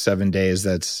the first 7 days.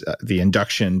 That's the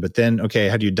induction. But then, okay,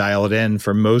 how do you dial it in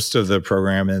for most of the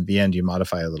program? And at the end, you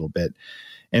modify a little bit.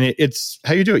 And it's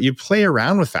how you do it. You play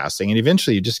around with fasting, and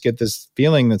eventually you just get this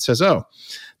feeling that says, oh,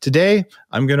 today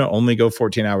I'm going to only go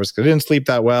 14 hours because I didn't sleep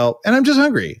that well, and I'm just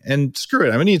hungry, and screw it,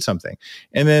 I'm going to eat something.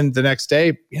 And then the next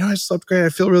day, I slept great. I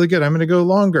feel really good. I'm going to go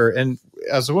longer. And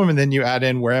as a woman, then you add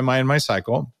in, where am I in my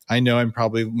cycle? I know I'm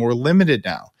probably more limited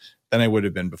now than I would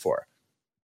have been before.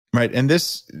 Right. And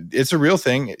it's a real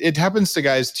thing. It happens to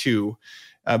guys too.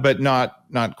 But not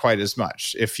quite as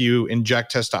much. If you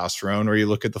inject testosterone or you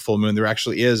look at the full moon, there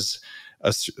actually is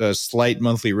a slight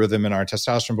monthly rhythm in our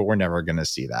testosterone, but we're never going to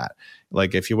see that.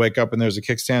 Like if you wake up and there's a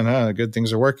kickstand, good,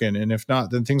 things are working. And if not,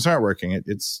 then things aren't working.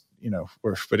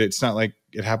 But it's not like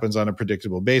it happens on a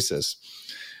predictable basis.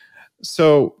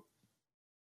 So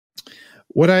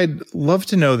what I'd love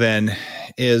to know then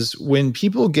is, when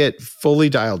people get fully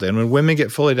dialed in, when women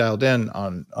get fully dialed in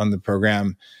on the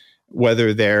program,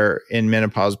 whether they're in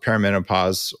menopause,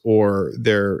 perimenopause, or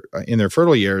they're in their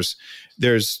fertile years,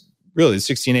 there's really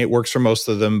 16-8 works for most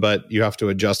of them, but you have to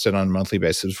adjust it on a monthly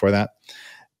basis for that.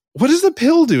 What does the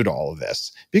pill do to all of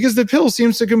this? Because the pill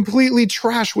seems to completely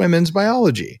trash women's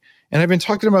biology. And I've been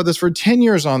talking about this for 10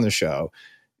 years on the show.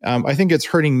 I think it's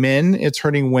hurting men, it's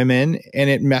hurting women, and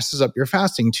it messes up your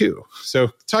fasting too. So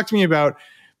talk to me about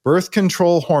birth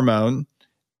control hormone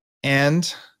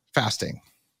and fasting.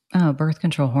 Oh, birth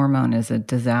control hormone is a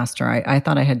disaster. I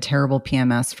thought I had terrible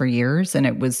PMS for years, and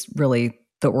it was really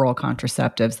the oral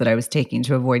contraceptives that I was taking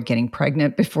to avoid getting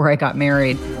pregnant before I got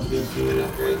married.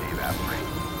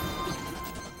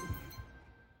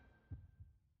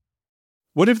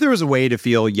 What if there was a way to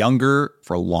feel younger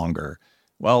for longer?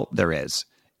 Well, there is.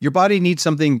 Your body needs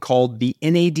something called the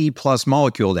NAD+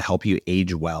 molecule to help you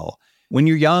age well. When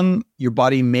you're young, your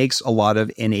body makes a lot of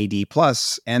NAD+,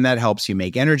 and that helps you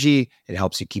make energy, it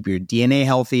helps you keep your DNA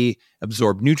healthy,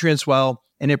 absorb nutrients well,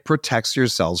 and it protects your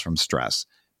cells from stress.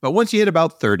 But once you hit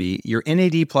about 30, your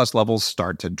NAD+ levels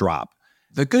start to drop.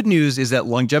 The good news is that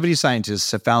longevity scientists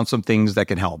have found some things that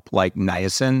can help, like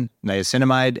niacin,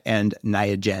 niacinamide, and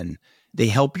Niagen. They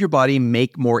help your body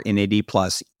make more NAD+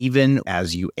 even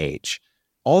as you age.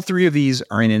 All three of these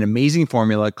are in an amazing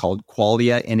formula called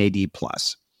Qualia NAD+.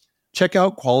 Check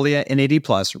out Qualia NAD+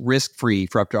 risk-free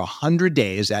for up to 100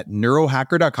 days at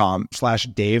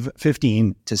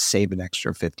neurohacker.com/Dave15 to save an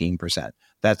extra 15%.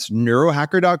 That's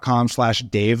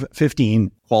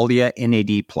neurohacker.com/Dave15, Qualia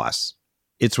NAD+.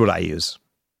 It's what I use.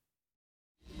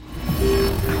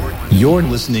 You're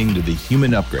listening to The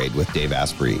Human Upgrade with Dave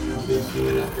Asprey.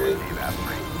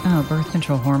 Oh, birth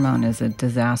control hormone is a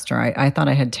disaster. I thought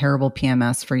I had terrible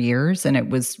PMS for years, and it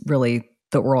was really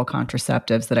the oral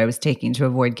contraceptives that I was taking to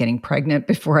avoid getting pregnant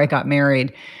before I got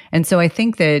married. And so I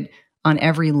think that on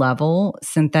every level,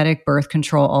 synthetic birth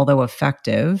control, although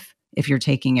effective, if you're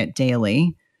taking it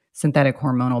daily, synthetic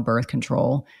hormonal birth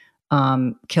control,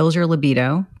 kills your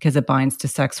libido because it binds to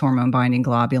sex hormone binding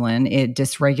globulin. It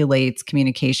dysregulates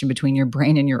communication between your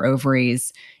brain and your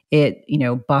ovaries. It,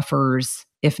 buffers,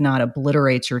 if not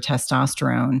obliterates, your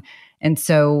testosterone. And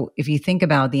so if you think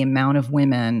about the amount of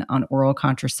women on oral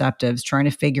contraceptives trying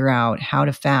to figure out how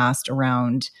to fast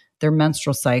around their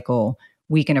menstrual cycle,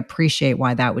 we can appreciate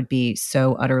why that would be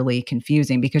so utterly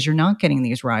confusing, because you're not getting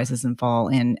these rises and fall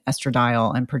in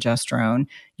estradiol and progesterone.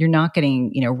 You're not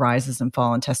getting, rises and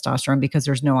fall in testosterone because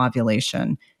there's no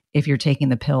ovulation if you're taking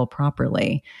the pill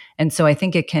properly. And so I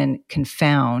think it can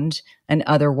confound an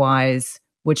otherwise,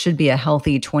 what should be a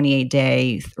healthy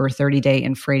 28-day or 30-day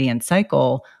infradian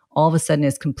cycle, all of a sudden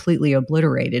is completely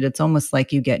obliterated. It's almost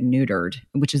like you get neutered,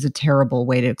 which is a terrible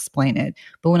way to explain it.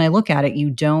 But when I look at it, you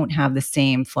don't have the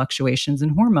same fluctuations in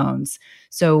hormones.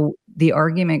 So the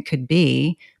argument could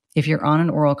be, if you're on an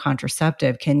oral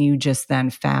contraceptive, can you just then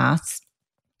fast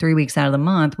 3 weeks out of the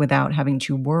month without having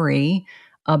to worry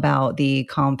about the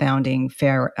confounding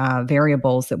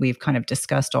variables that we've kind of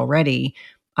discussed already?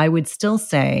 I would still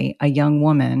say a young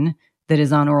woman that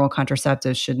is on oral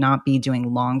contraceptives should not be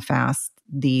doing long fasts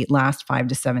the last 5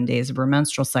 to 7 days of her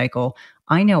menstrual cycle.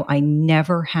 I know I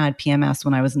never had PMS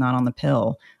when I was not on the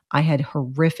pill. I had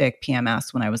horrific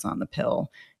PMS when I was on the pill.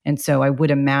 And so I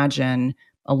would imagine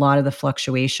a lot of the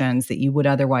fluctuations that you would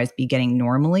otherwise be getting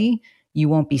normally, you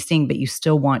won't be seeing, but you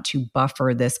still want to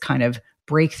buffer this kind of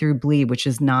breakthrough bleed, which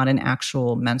is not an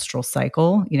actual menstrual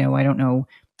cycle. I don't know,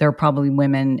 there are probably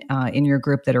women in your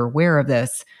group that are aware of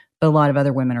this, but a lot of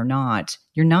other women are not.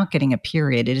 You're not getting a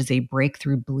period. It is a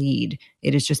breakthrough bleed.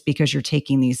 It is just because you're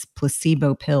taking these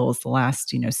placebo pills the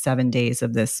last, 7 days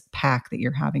of this pack that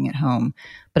you're having at home.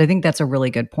 But I think that's a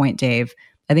really good point, Dave.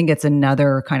 I think it's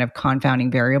another kind of confounding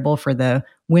variable for the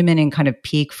women in kind of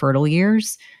peak fertile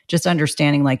years, just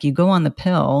understanding like you go on the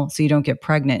pill so you don't get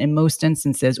pregnant in most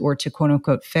instances, or to quote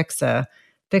unquote fix a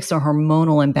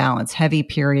hormonal imbalance, heavy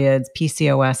periods,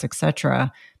 PCOS,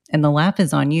 etc. And the laugh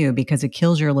is on you because it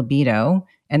kills your libido.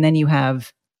 And then you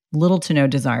have little to no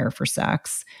desire for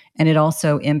sex. And it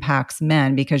also impacts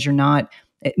men because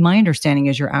my understanding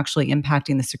is you're actually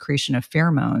impacting the secretion of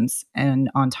pheromones and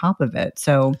on top of it.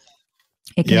 So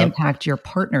it can impact your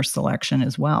partner selection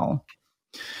as well.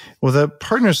 Well, the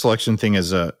partner selection thing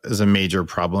is a major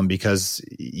problem because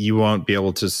you won't be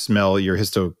able to smell your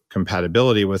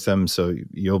histocompatibility with them. So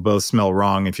you'll both smell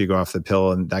wrong if you go off the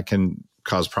pill, and that can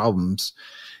cause problems.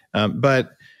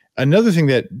 But another thing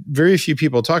that very few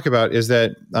people talk about is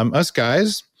that us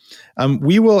guys,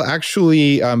 we will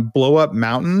actually blow up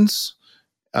mountains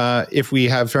if we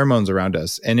have pheromones around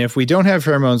us. And if we don't have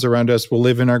pheromones around us, we'll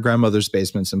live in our grandmother's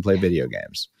basements and play video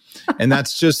games. And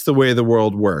that's just the way the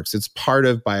world works. It's part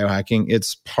of biohacking.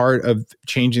 It's part of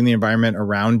changing the environment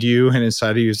around you and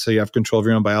inside of you so you have control of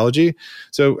your own biology.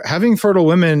 So having fertile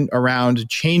women around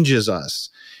changes us.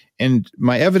 And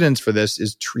my evidence for this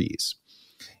is trees.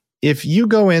 If you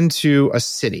go into a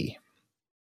city,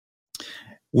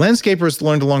 landscapers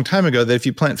learned a long time ago that if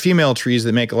you plant female trees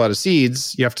that make a lot of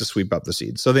seeds, you have to sweep up the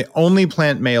seeds. So they only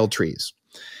plant male trees.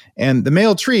 And the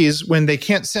male trees, when they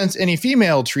can't sense any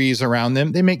female trees around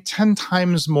them, they make 10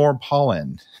 times more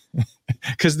pollen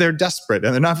because they're desperate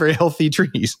and they're not very healthy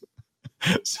trees.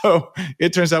 So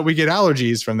it turns out we get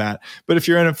allergies from that. But if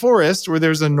you're in a forest where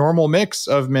there's a normal mix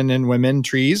of men and women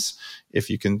trees, if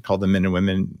you can call them men and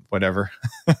women, whatever,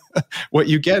 what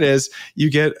you get is you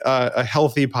get a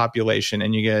healthy population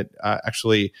and you get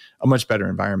actually a much better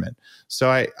environment. So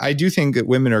I do think that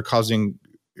women are causing,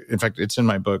 in fact, it's in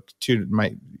my book too,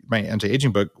 my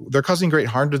anti-aging book, they're causing great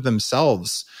harm to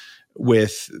themselves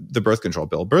with the birth control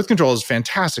pill. Birth control is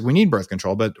fantastic. We need birth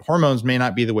control, but hormones may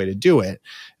not be the way to do it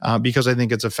because I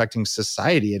think it's affecting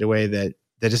society in a way that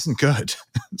isn't good.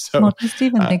 So, well, just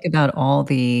even think about all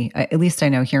the, at least I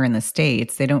know here in the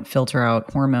States, they don't filter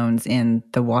out hormones in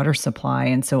the water supply.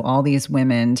 And so all these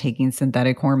women taking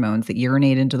synthetic hormones that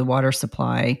urinate into the water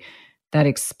supply, that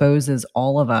exposes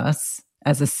all of us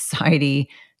as a society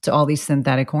to all these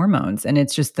synthetic hormones. And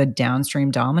it's just the downstream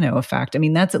domino effect. I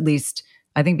mean, that's at least,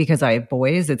 I think because I have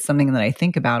boys, it's something that I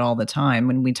think about all the time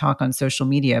when we talk on social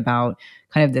media about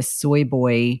kind of this soy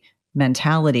boy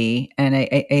mentality. And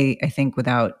I think,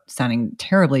 without sounding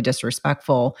terribly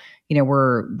disrespectful,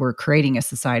 we're creating a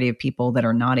society of people that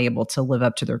are not able to live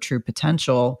up to their true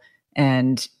potential.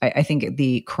 And I think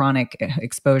the chronic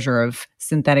exposure of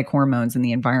synthetic hormones in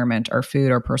the environment, our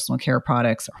food, our personal care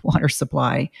products, our water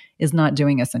supply, is not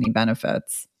doing us any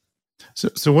benefits.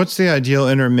 So what's the ideal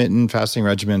intermittent fasting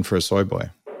regimen for a soy boy?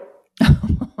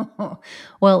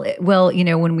 Well,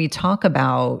 when we talk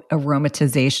about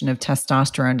aromatization of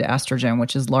testosterone to estrogen,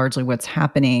 which is largely what's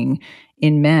happening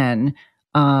in men,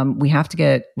 we have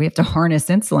to harness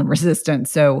insulin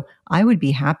resistance. So I would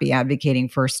be happy advocating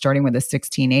for starting with a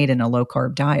 16-8 and a low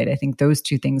carb diet. I think those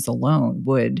two things alone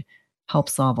would help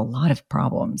solve a lot of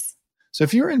problems. So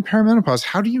if you're in perimenopause,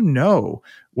 how do you know?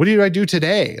 What do I do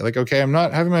today? Like, okay, I'm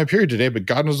not having my period today, but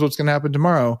God knows what's going to happen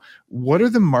tomorrow. What are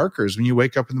the markers when you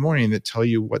wake up in the morning that tell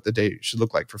you what the day should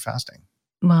look like for fasting?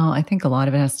 Well, I think a lot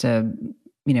of it has to,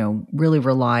 really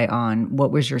rely on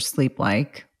what was your sleep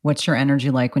like? What's your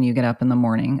energy like when you get up in the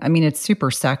morning? I mean, it's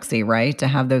super sexy, right? To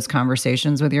have those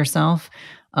conversations with yourself.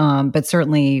 But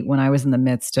certainly when I was in the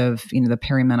midst of, the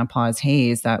perimenopause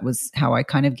haze, that was how I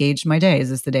kind of gauged my day. Is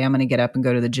this the day I'm going to get up and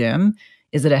go to the gym?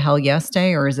 Is it a hell yes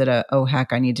day, or is it oh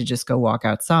heck, I need to just go walk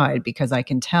outside? Because I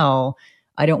can tell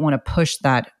I don't want to push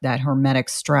that hermetic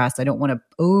stress. I don't want to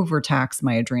overtax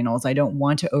my adrenals. I don't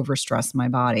want to overstress my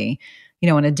body.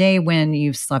 On a day when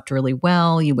you've slept really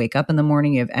well, you wake up in the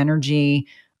morning, you have energy.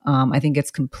 I think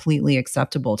it's completely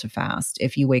acceptable to fast.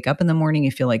 If you wake up in the morning, you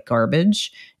feel like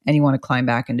garbage and you want to climb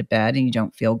back into bed and you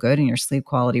don't feel good and your sleep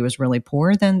quality was really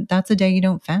poor, then that's a day you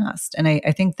don't fast. And I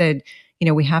think that,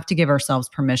 we have to give ourselves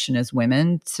permission as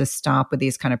women to stop with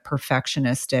these kind of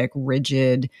perfectionistic,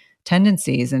 rigid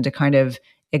tendencies and to kind of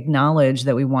acknowledge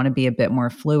that we want to be a bit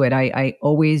more fluid. I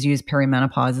always use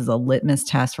perimenopause as a litmus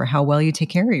test for how well you take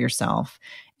care of yourself.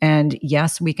 And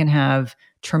yes, we can have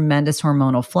tremendous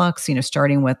hormonal flux,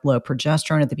 starting with low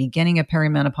progesterone at the beginning of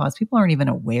perimenopause. People aren't even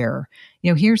aware.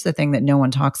 Here's the thing that no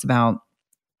one talks about.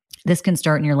 This can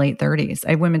start in your late 30s.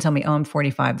 I have women tell me, oh, I'm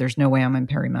 45. There's no way I'm in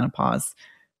perimenopause.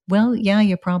 Well, yeah,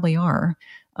 you probably are.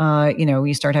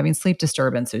 You start having sleep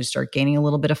disturbances, you start gaining a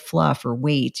little bit of fluff or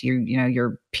weight,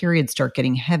 your periods start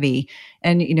getting heavy.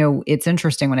 And, it's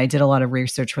interesting, when I did a lot of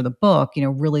research for the book,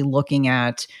 really looking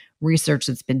at research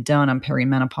that's been done on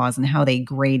perimenopause and how they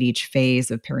grade each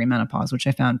phase of perimenopause, which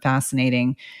I found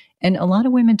fascinating. And a lot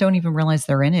of women don't even realize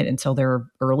they're in it until their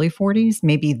early 40s.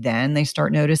 Maybe then they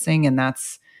start noticing, and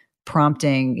that's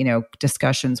prompting,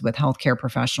 discussions with healthcare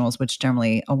professionals, which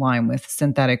generally align with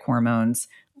synthetic hormones,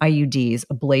 IUDs,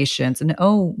 ablations, and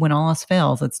when all else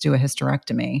fails, let's do a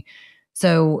hysterectomy.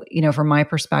 So, from my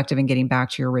perspective, and getting back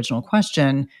to your original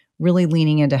question, really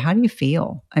leaning into, how do you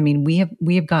feel? I mean, we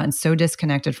have gotten so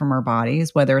disconnected from our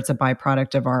bodies, whether it's a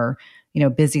byproduct of our,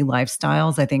 busy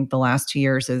lifestyles. I think the last 2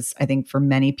 years for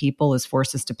many people has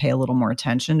forced us to pay a little more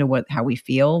attention to how we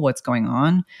feel, what's going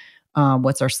on,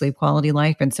 what's our sleep quality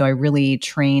like. And so I really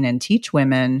train and teach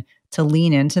women to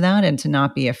lean into that and to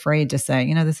not be afraid to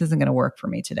say, this isn't going to work for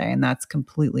me today. And that's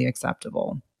completely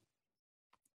acceptable.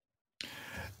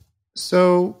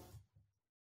 So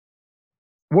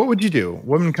what would you do?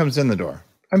 Woman comes in the door.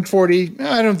 I'm 40.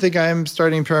 I don't think I'm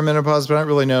starting perimenopause, but I don't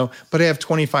really know. But I have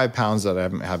 25 pounds that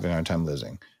I'm having a hard time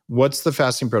losing. What's the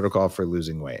fasting protocol for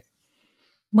losing weight?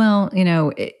 Well,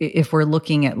 if we're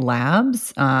looking at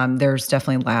labs, there's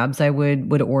definitely labs I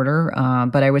would order.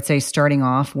 But I would say starting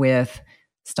off with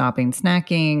stopping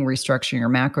snacking, restructuring your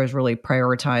macros, really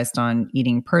prioritized on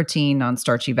eating protein,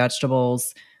 non-starchy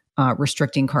vegetables,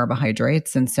 restricting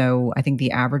carbohydrates. And so I think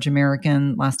the average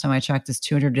American, last time I checked, is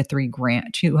 200 to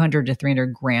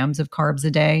 300 grams of carbs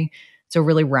a day. So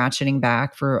really ratcheting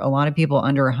back. For a lot of people,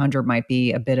 under 100 might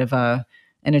be a bit of an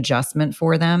adjustment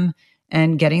for them.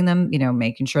 And getting them,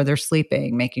 making sure they're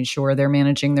sleeping, making sure they're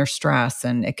managing their stress.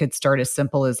 And it could start as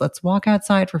simple as, let's walk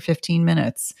outside for 15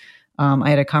 minutes. I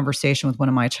had a conversation with one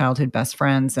of my childhood best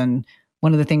friends, and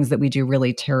one of the things that we do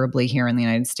really terribly here in the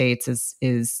United States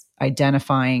is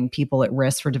identifying people at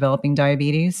risk for developing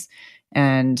diabetes.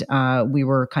 And I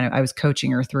was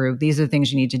coaching her through, these are the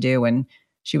things you need to do. And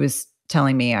she was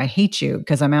telling me, I hate you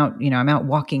because I'm out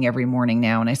walking every morning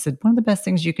now. And I said, one of the best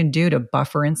things you can do to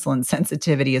buffer insulin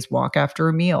sensitivity is walk after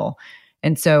a meal.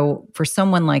 And so for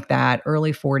someone like that,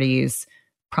 early 40s,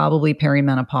 probably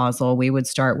perimenopausal, we would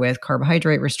start with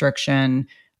carbohydrate restriction,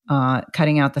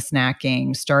 cutting out the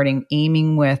snacking,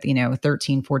 aiming with,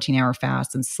 13, 14-hour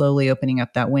fast and slowly opening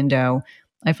up that window.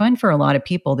 I find for a lot of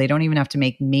people, they don't even have to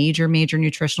make major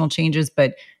nutritional changes,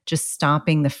 but just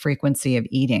stopping the frequency of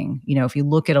eating. If you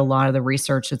look at a lot of the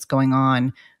research that's going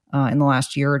on in the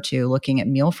last year or two, looking at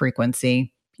meal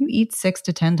frequency, if you eat 6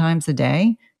 to 10 times a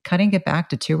day, cutting it back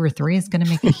to 2 or 3 is going to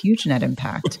make a huge net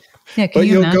impact. Yeah, But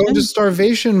you you'll imagine? go into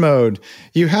starvation mode.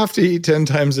 You have to eat 10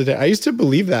 times a day. I used to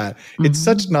believe that. It's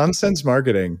such nonsense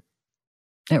marketing.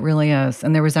 It really is.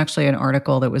 And there was actually an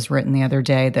article that was written the other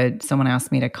day that someone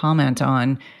asked me to comment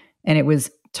on, and it was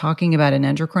talking about an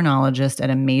endocrinologist at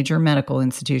a major medical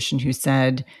institution who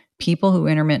said people who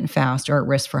intermittent fast are at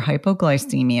risk for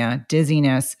hypoglycemia,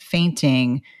 dizziness,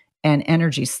 fainting, and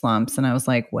energy slumps. And I was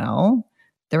like, well,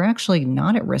 they're actually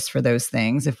not at risk for those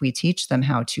things if we teach them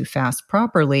how to fast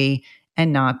properly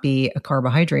and not be a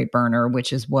carbohydrate burner,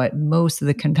 which is what most of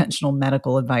the conventional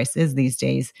medical advice is these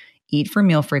days. Eat for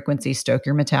meal frequency, stoke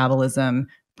your metabolism.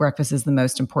 Breakfast is the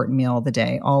most important meal of the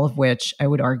day, all of which I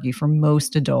would argue for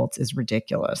most adults is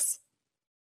ridiculous.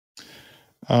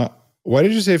 Why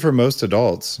did you say for most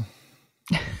adults?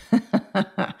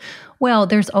 Well,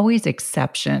 there's always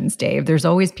exceptions, Dave. There's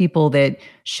always people that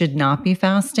should not be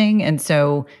fasting. And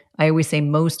so I always say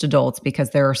most adults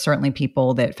because there are certainly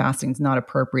people that fasting is not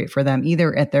appropriate for them,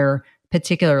 either at their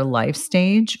particular life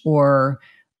stage or,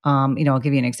 I'll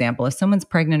give you an example. If someone's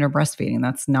pregnant or breastfeeding,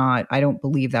 I don't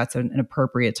believe that's an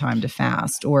appropriate time to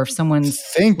fast. Or if someone's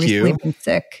recently been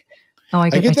sick. I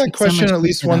get that question at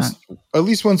least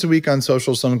once a week on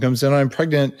social. Someone comes in, I'm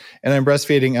pregnant and I'm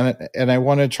breastfeeding and I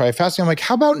want to try fasting. I'm like,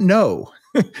 how about no?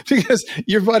 Because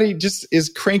your body just is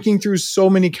cranking through so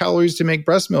many calories to make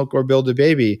breast milk or build a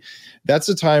baby. That's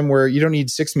a time where you don't need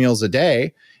 6 meals a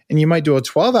day, and you might do a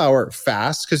 12-hour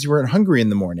fast because you weren't hungry in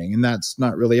the morning, and that's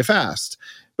not really a fast.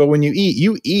 But when you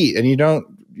eat and you don't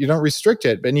restrict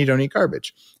it, and you don't eat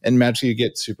garbage. And magically you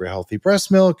get super healthy breast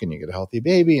milk and you get a healthy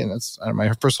baby. And that's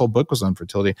my first whole book was on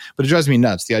fertility, but it drives me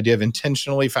nuts. The idea of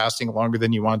intentionally fasting longer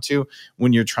than you want to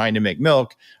when you're trying to make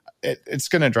milk, it's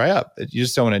going to dry up. You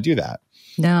just don't want to do that.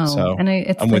 No. So and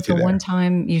it's like the one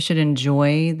time you should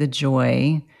enjoy the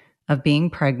joy of being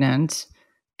pregnant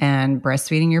and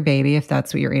breastfeeding your baby, if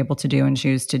that's what you're able to do and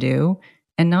choose to do,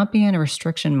 and not be in a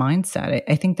restriction mindset.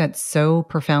 I think that's so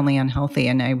profoundly unhealthy.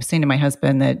 And I was saying to my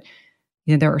husband that,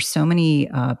 there are so many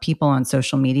people on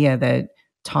social media that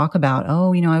talk about,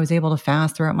 I was able to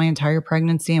fast throughout my entire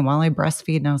pregnancy and while I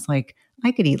breastfeed. And I was like,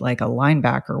 I could eat like a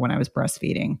linebacker when I was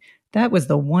breastfeeding. That was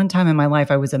the one time in my life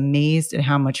I was amazed at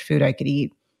how much food I could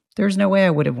eat. There's no way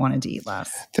I would have wanted to eat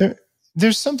less.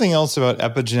 There's something else about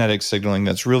epigenetic signaling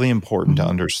that's really important to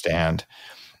understand.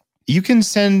 You can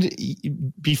send,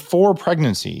 before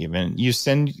pregnancy even, you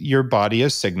send your body a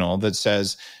signal that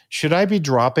says, should I be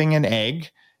dropping an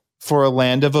egg for a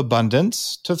land of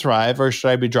abundance to thrive, or should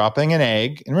I be dropping an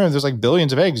egg? And remember, there's like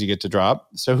billions of eggs you get to drop.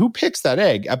 So who picks that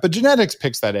egg? Epigenetics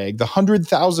picks that egg. The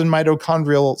 100,000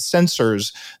 mitochondrial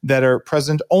sensors that are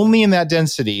present only in that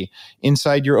density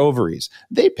inside your ovaries,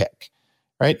 they pick,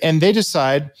 right? And they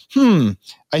decide,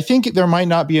 I think there might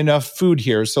not be enough food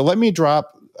here. So let me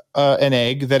drop an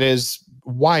egg that is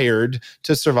wired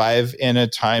to survive in a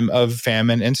time of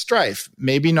famine and strife.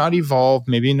 Maybe not evolve,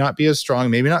 maybe not be as strong,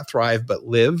 maybe not thrive, but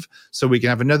live so we can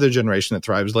have another generation that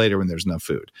thrives later when there's enough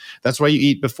food. That's why you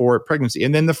eat before pregnancy.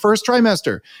 And then the first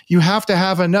trimester, you have to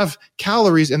have enough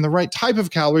calories and the right type of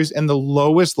calories and the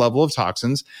lowest level of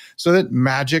toxins so that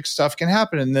magic stuff can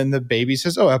happen. And then the baby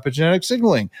says, epigenetic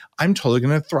signaling. I'm totally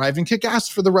going to thrive and kick ass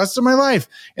for the rest of my life.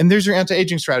 And there's your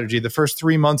anti-aging strategy, the first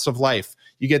 3 months of life.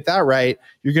 You get that right,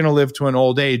 you're going to live to an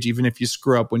old age, even if you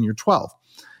screw up when you're 12,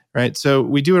 right? So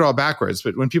we do it all backwards.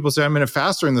 But when people say, I'm going to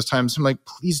fast during this time, so I'm like,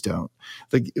 please don't.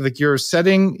 Like you're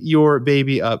setting your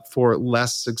baby up for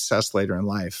less success later in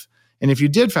life. And if you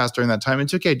did fast during that time,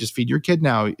 it's okay. Just feed your kid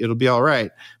now. It'll be all right.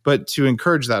 But to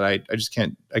encourage that, I just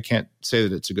can't say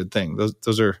that it's a good thing.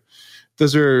 Those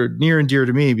are near and dear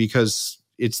to me because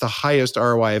it's the highest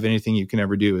ROI of anything you can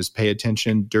ever do is pay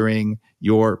attention during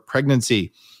your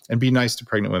pregnancy. And be nice to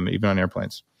pregnant women, even on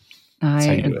airplanes. I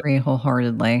agree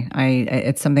wholeheartedly.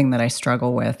 It's something that I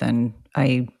struggle with, and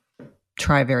I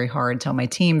try very hard, tell my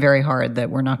team very hard that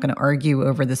we're not going to argue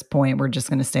over this point. We're just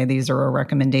going to say these are our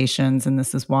recommendations, and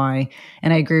this is why.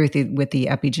 And I agree with the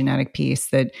epigenetic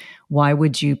piece that why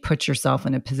would you put yourself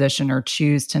in a position or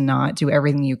choose to not do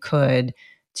everything you could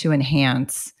to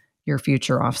enhance your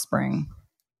future offspring?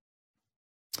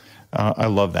 I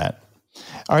love that.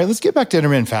 All right, let's get back to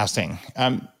intermittent fasting.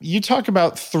 You talk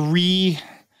about three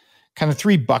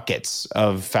buckets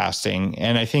of fasting.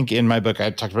 And I think in my book, I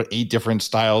talked about 8 different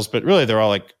styles, but really they're all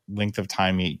like length of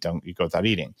time you go without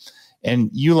eating. And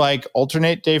you like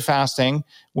alternate day fasting,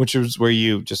 which is where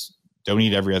you just don't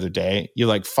eat every other day. You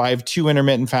like 5-2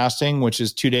 intermittent fasting, which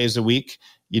is 2 days a week.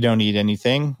 You don't eat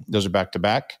anything. Those are back to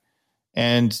back.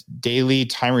 And daily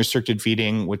time restricted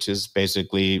feeding, which is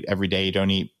basically every day you don't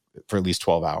eat for at least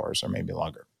 12 hours or maybe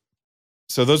longer.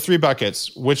 So those three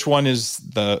buckets, which one is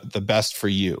the best for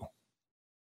you?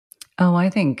 Oh, I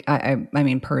think, I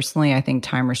mean, personally, I think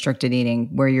time restricted eating,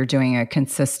 where you're doing a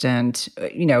consistent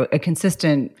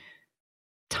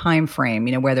time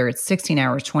frame, whether it's 16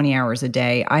 hours, 20 hours a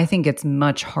day, I think it's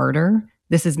much harder.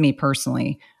 This is me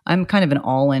personally. I'm kind of an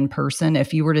all-in person.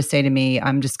 If you were to say to me,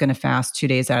 I'm just going to fast 2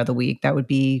 days out of the week, that would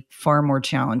be far more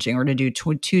challenging. Or to do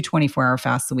two 24-hour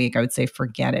fasts a week, I would say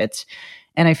forget it.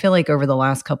 And I feel like over the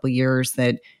last couple of years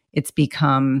that it's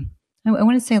become, I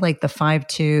want to say like the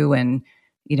 5-2,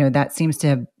 and that seems to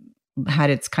have had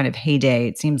its kind of heyday.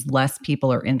 It seems less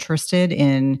people are interested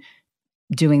in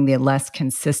doing the less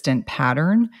consistent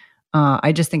pattern.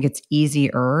 I just think it's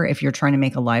easier if you're trying to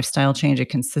make a lifestyle change, a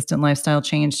consistent lifestyle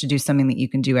change, to do something that you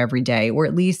can do every day, or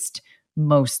at least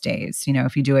most days.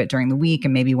 If you do it during the week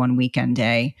and maybe one weekend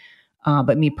day.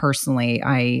 But me personally,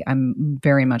 I'm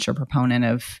very much a proponent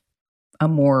of a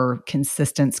more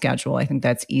consistent schedule. I think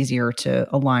that's easier to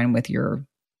align with your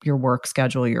work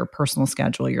schedule, your personal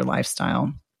schedule, your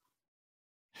lifestyle.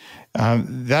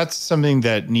 That's something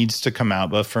that needs to come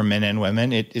out both for men and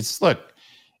women. It's look,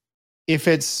 if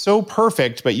it's so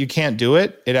perfect, but you can't do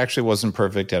it, it actually wasn't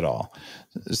perfect at all.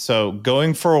 So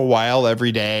going for a while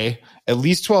every day, at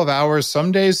least 12 hours,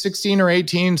 some days 16 or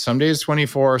 18, some days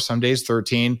 24, some days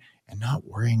 13, and not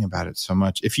worrying about it so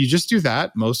much. If you just do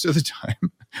that most of the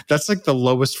time, that's like the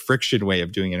lowest friction way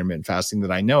of doing intermittent fasting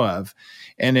that I know of.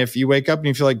 And if you wake up and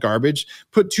you feel like garbage,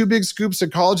 put 2 big scoops of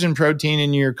collagen protein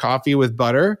in your coffee with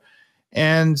butter.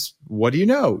 And what do you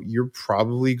know? You're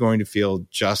probably going to feel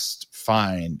just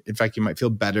fine. In fact, you might feel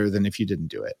better than if you didn't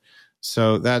do it.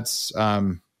 So that's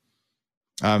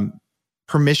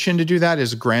permission to do that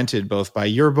is granted both by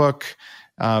your book,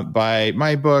 by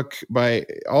my book, by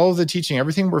all of the teaching,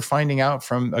 everything we're finding out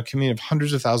from a community of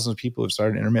hundreds of thousands of people who've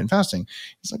started intermittent fasting.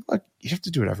 It's like, look, you have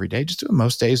to do it every day. Just do it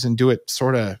most days and do it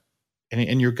sort of,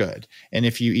 and you're good. And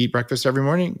if you eat breakfast every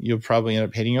morning, you'll probably end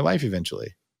up hating your life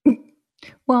eventually.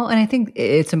 Well, and I think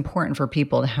it's important for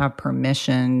people to have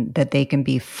permission that they can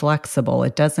be flexible.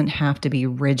 It doesn't have to be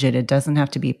rigid. It doesn't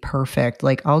have to be perfect.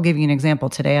 Like, I'll give you an example.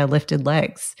 Today I lifted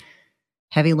legs.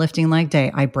 Heavy lifting leg day.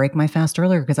 I break my fast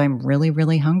earlier because I'm really,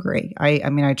 really hungry. I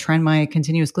mean, I trend my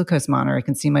continuous glucose monitor. I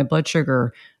can see my blood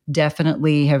sugar.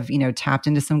 Definitely have, tapped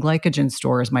into some glycogen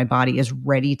stores. My body is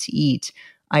ready to eat.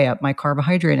 I up my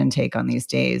carbohydrate intake on these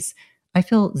days. I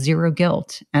feel zero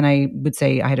guilt. And I would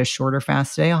say I had a shorter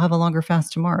fast today. I'll have a longer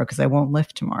fast tomorrow because I won't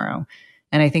lift tomorrow.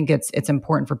 And I think it's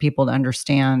important for people to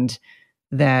understand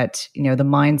that, the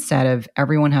mindset of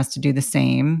everyone has to do the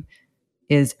same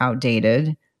is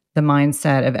outdated. The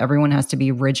mindset of everyone has to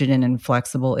be rigid and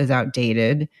inflexible is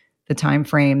outdated. The time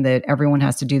frame that everyone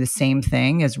has to do the same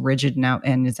thing is rigid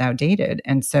and is outdated.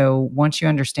 And so once you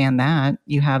understand that,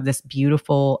 you have this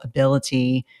beautiful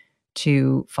ability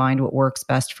to find what works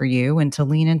best for you and to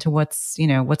lean into what's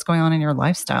going on in your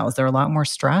lifestyle. Is there a lot more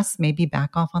stress? Maybe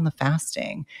back off on the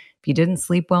fasting. If you didn't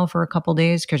sleep well for a couple of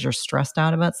days because you're stressed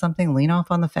out about something, lean off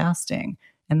on the fasting.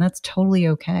 And that's totally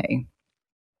okay.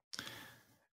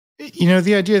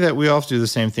 The idea that we all have to do the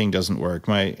same thing doesn't work.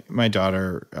 My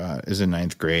daughter is in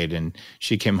 9th grade, and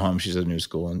she came home. She's at a new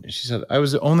school, and she said, I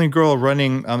was the only girl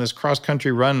running on this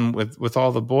cross-country run with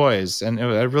all the boys, and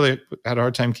I really had a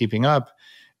hard time keeping up.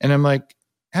 And I'm like,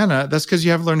 Hannah, that's because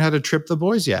you haven't learned how to trip the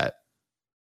boys yet.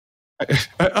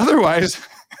 Otherwise,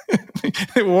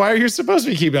 why are you supposed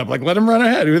to be keeping up? Like, let them run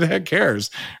ahead. Who the heck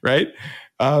cares, right?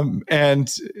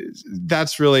 And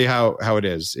that's really how it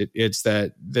is. It's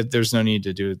that there's no need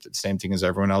to do the same thing as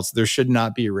everyone else. There should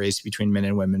not be a race between men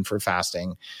and women for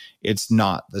fasting. It's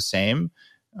not the same.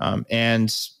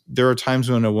 And there are times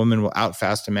when a woman will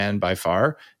outfast a man by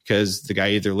far because the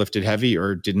guy either lifted heavy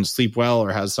or didn't sleep well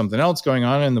or has something else going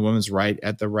on, and the woman's right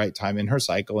at the right time in her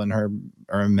cycle and her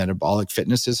metabolic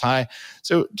fitness is high.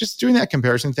 So just doing that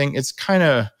comparison thing, it's kind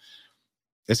of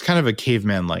a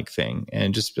caveman-like thing,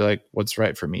 and just be like, what's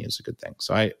right for me is a good thing.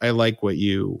 So I like what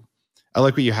you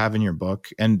have in your book,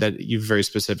 and that you very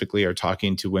specifically are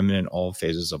talking to women in all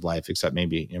phases of life, except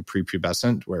maybe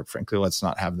prepubescent, where frankly, let's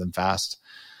not have them fast.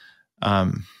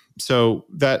 So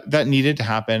that needed to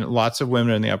happen. Lots of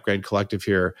women in the Upgrade Collective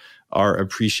here are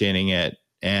appreciating it.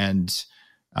 And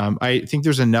I think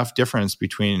there's enough difference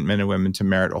between men and women to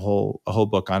merit a whole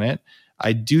book on it.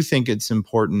 I do think it's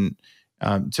important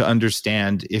to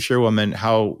understand, if you're a woman,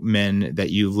 how men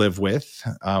that you live with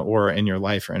or in your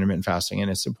life are intermittent fasting.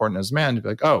 And it's important as a man to be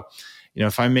like, oh,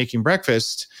 if I'm making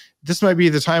breakfast, this might be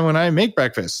the time when I make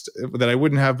breakfast that I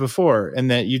wouldn't have before,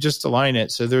 and that you just align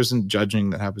it. So there's some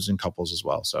judging that happens in couples as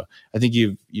well. So I think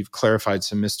you've clarified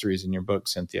some mysteries in your book,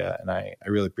 Cynthia, and I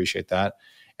really appreciate that.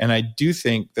 And I do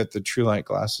think that the True Light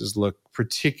glasses look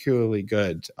particularly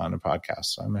good on a podcast.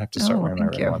 So I'm going to have to start wearing my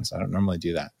red ones. I don't normally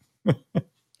do that.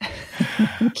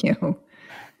 Thank you.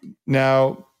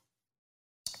 Now,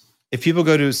 if people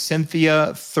go to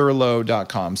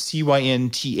CynthiaThurlow.com,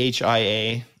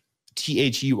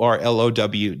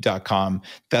 CynthiaThurlow.com,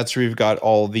 that's where you've got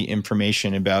all the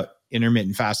information about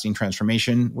intermittent fasting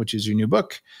transformation, which is your new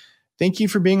book. Thank you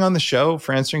for being on the show,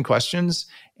 for answering questions,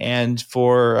 and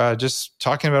for just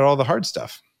talking about all the hard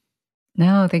stuff.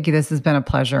 No, thank you. This has been a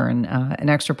pleasure, and an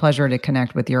extra pleasure to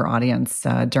connect with your audience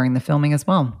during the filming as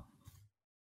well.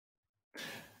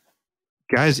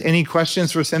 Guys, any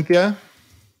questions for Cynthia?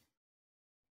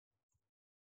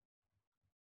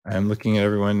 I'm looking at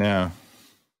everyone now.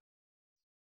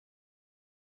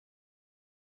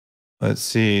 Let's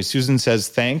see. Susan says,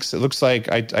 thanks. It looks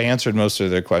like I answered most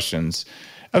of their questions.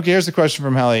 Okay, here's a question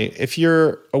from Hallie. If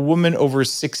you're a woman over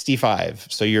 65,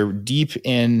 so you're deep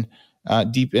in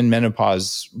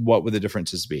menopause, what would the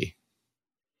differences be?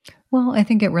 Well, I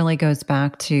think it really goes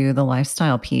back to the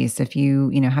lifestyle piece. If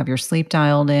you have your sleep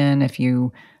dialed in, if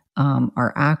you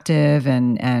are active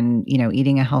and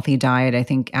eating a healthy diet, I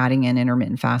think adding in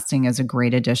intermittent fasting is a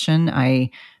great addition. I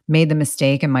made the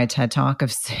mistake in my TED Talk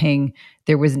of saying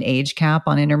there was an age cap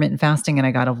on intermittent fasting, and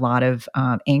I got a lot of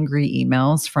angry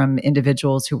emails from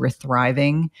individuals who were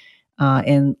thriving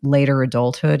in later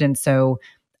adulthood. And so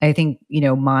I think,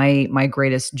 my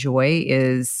greatest joy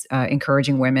is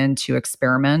encouraging women to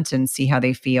experiment and see how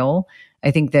they feel.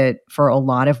 I think that for a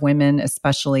lot of women,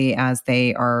 especially as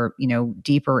they are,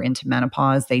 deeper into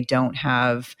menopause, they don't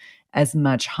have as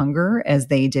much hunger as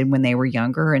they did when they were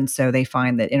younger. And so they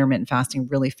find that intermittent fasting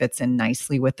really fits in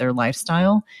nicely with their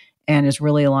lifestyle and is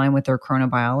really aligned with their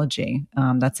chronobiology.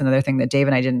 That's another thing that Dave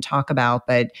and I didn't talk about,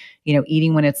 but,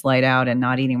 eating when it's light out and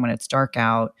not eating when it's dark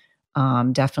out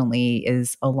definitely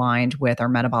is aligned with our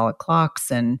metabolic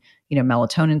clocks and,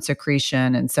 melatonin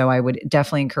secretion. And so I would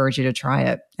definitely encourage you to try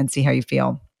it and see how you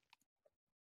feel.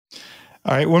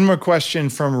 All right. One more question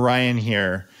from Ryan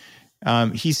here.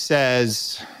 He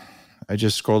says, I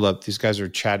just scrolled up. These guys are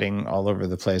chatting all over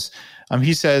the place.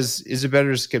 He says, is it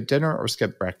better to skip dinner or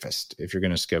skip breakfast if you're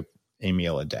going to skip a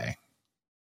meal a day?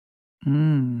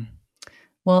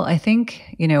 Well, I think,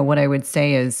 what I would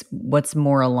say is what's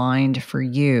more aligned for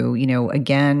you.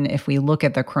 Again, if we look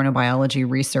at the chronobiology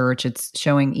research, it's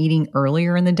showing eating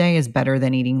earlier in the day is better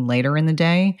than eating later in the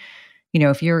day.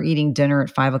 If you're eating dinner at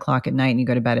 5:00 at night and you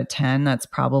go to bed at 10, that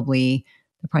probably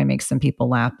makes some people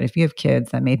laugh. But if you have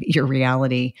kids, that may be your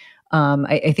reality.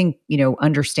 I think,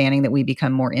 understanding that we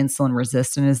become more insulin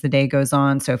resistant as the day goes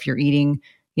on. So if you're eating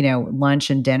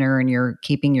lunch and dinner and you're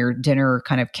keeping your dinner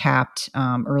kind of capped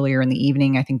earlier in the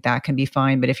evening, I think that can be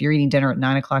fine. But if you're eating dinner at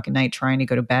 9:00 at night, trying to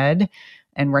go to bed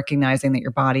and recognizing that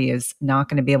your body is not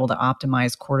going to be able to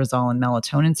optimize cortisol and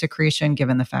melatonin secretion,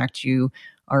 given the fact you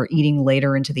are eating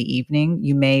later into the evening,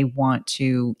 you may want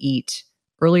to eat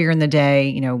earlier in the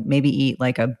day, maybe eat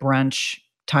like a brunch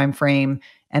time frame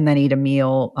and then eat a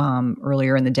meal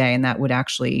earlier in the day. And that would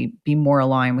actually be more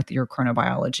aligned with your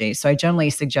chronobiology. So I generally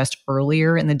suggest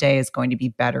earlier in the day is going to be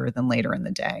better than later in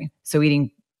the day. So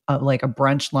eating like a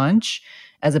brunch lunch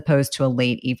as opposed to a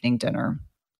late evening dinner.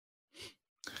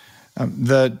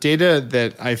 The data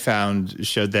that I found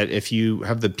showed that if you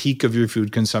have the peak of your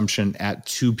food consumption at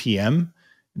 2 p.m.,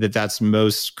 that's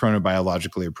most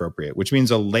chronobiologically appropriate, which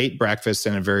means a late breakfast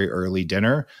and a very early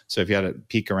dinner. So if you had a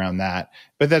peak around that,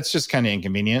 but that's just kind of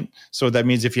inconvenient. So that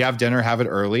means if you have dinner, have it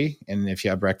early. And if you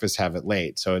have breakfast, have it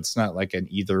late. So it's not like an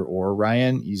either or,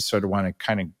 Ryan. You sort of want to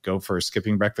kind of go for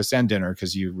skipping breakfast and dinner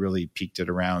because you really peaked it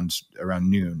around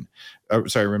noon.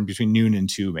 Between noon and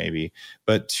 2 maybe.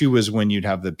 But 2 is when you'd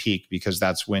have the peak because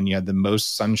that's when you had the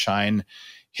most sunshine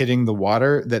hitting the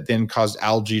water that then caused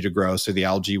algae to grow. So the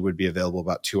algae would be available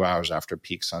about 2 hours after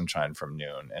peak sunshine from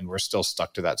noon. And we're still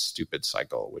stuck to that stupid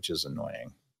cycle, which is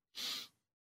annoying.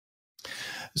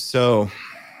 So,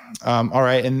 all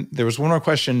right. And there was one more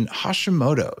question,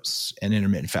 Hashimoto's and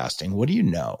intermittent fasting. What do you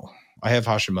know? I have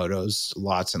Hashimoto's.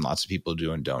 Lots and lots of people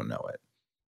do and don't know it.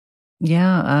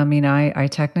 Yeah, I mean, I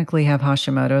technically have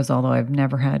Hashimoto's, although I've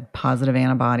never had positive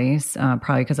antibodies,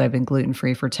 probably because I've been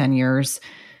gluten-free for 10 years.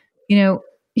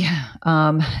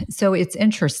 So it's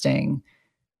interesting.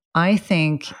 I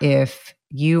think if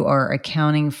you are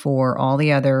accounting for all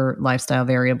the other lifestyle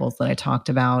variables that I talked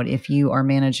about, if you are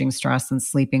managing stress and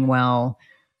sleeping well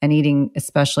and eating,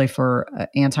 especially for an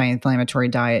anti-inflammatory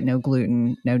diet, no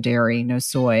gluten, no dairy, no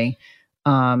soy,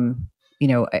 I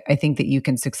think that you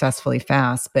can successfully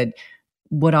fast. But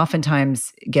what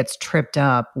oftentimes gets tripped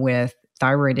up with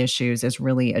thyroid issues is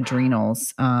really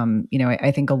adrenals.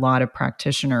 I think a lot of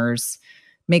practitioners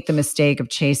make the mistake of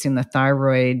chasing the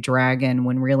thyroid dragon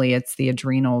when really it's the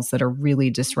adrenals that are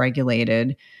really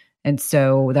dysregulated. And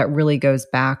so that really goes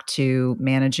back to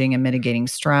managing and mitigating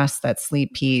stress, that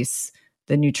sleep piece,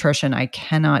 the nutrition. I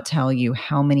cannot tell you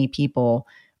how many people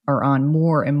are on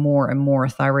more and more and more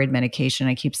thyroid medication.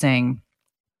 I keep saying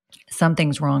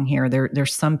something's wrong here.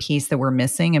 There's some piece that we're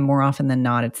missing, and more often than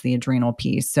not, it's the adrenal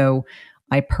piece. So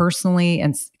I personally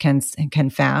can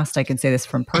fast. I can say this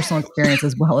from personal experience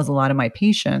as well as a lot of my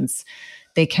patients.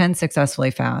 They can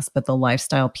successfully fast, but the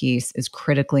lifestyle piece is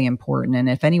critically important. And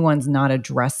if anyone's not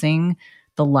addressing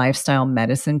the lifestyle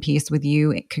medicine piece with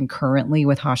you concurrently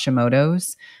with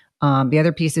Hashimoto's, the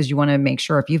other piece is you want to make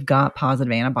sure if you've got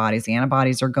positive antibodies, the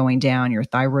antibodies are going down, your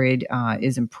thyroid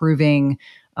is improving,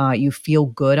 you feel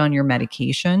good on your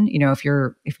medication. If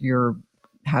you're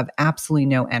have absolutely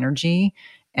no energy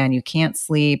and you can't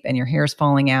sleep and your hair's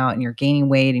falling out and you're gaining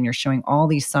weight and you're showing all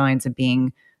these signs of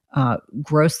being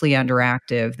grossly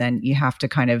underactive, then you have to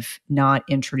kind of not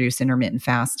introduce intermittent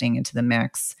fasting into the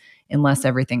mix unless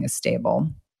everything is stable.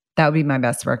 That would be my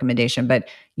best recommendation. But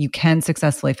you can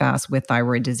successfully fast with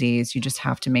thyroid disease. You just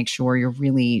have to make sure you're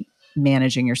really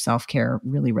managing your self-care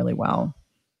really, really well.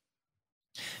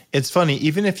 It's funny,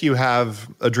 even if you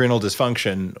have adrenal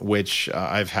dysfunction, which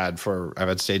I've had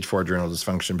stage 4 adrenal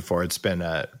dysfunction before. It's been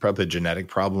probably a genetic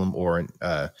problem or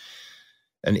an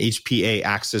HPA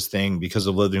axis thing because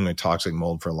of living with toxic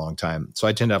mold for a long time. So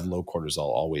I tend to have low cortisol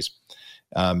always.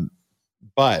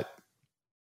 But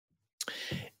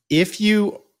if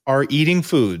you are eating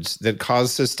foods that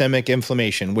cause systemic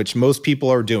inflammation, which most people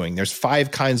are doing, there's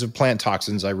 5 kinds of plant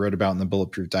toxins I wrote about in the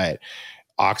Bulletproof Diet.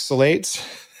 Oxalates,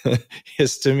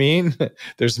 histamine,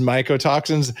 there's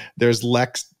mycotoxins, there's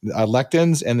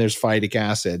lectins, and there's phytic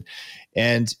acid.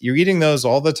 And you're eating those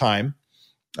all the time.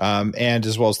 And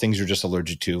as well as things you're just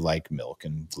allergic to, like milk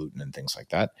and gluten and things like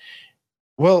that.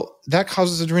 Well, that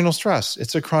causes adrenal stress.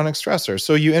 It's a chronic stressor.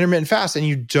 So you intermittent fast and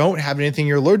you don't have anything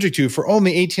you're allergic to for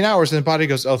only 18 hours. And the body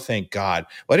goes, oh, thank God.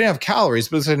 Well, I didn't have calories,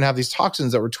 but I didn't have these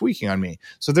toxins that were tweaking on me.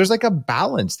 So there's like a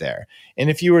balance there. And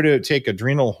if you were to take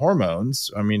adrenal hormones,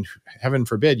 I mean, heaven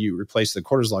forbid you replace the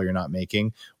cortisol you're not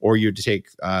making, or you take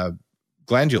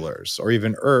glandulars or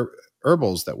even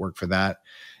herbals that work for that.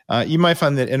 You might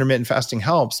find that intermittent fasting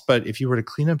helps, but if you were to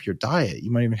clean up your diet,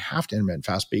 you might even have to intermittent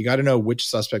fast, but you got to know which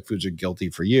suspect foods are guilty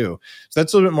for you. So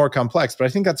that's a little bit more complex, but I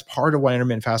think that's part of why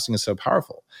intermittent fasting is so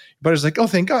powerful. But it's like, oh,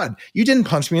 thank God, you didn't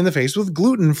punch me in the face with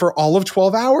gluten for all of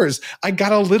 12 hours. I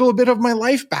got a little bit of my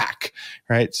life back,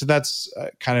 right? So that's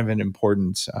kind of an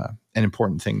important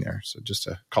thing there. So just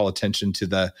to call attention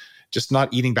to just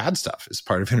not eating bad stuff is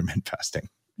part of intermittent fasting.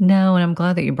 No, and I'm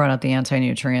glad that you brought up the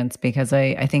anti-nutrients because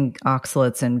I think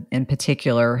oxalates in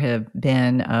particular have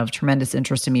been of tremendous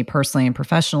interest to me personally and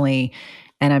professionally.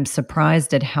 And I'm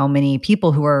surprised at how many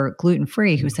people who are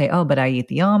gluten-free who say, oh, but I eat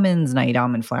the almonds and I eat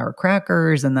almond flour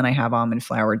crackers and then I have almond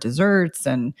flour desserts.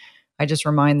 And I just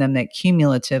remind them that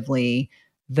cumulatively,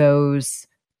 those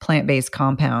plant-based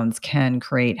compounds can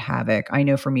create havoc. I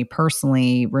know for me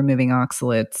personally, removing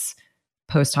oxalates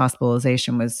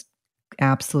post-hospitalization was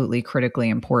absolutely critically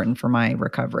important for my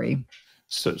recovery.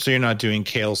 So you're not doing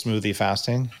kale smoothie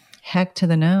fasting? Heck to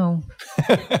the no.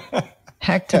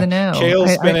 Heck to the no. Kale,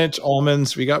 spinach,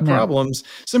 almonds, we got problems.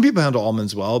 Some people handle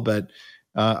almonds well, but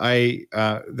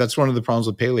that's one of the problems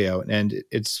with paleo. And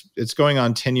it's going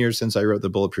on 10 years since I wrote the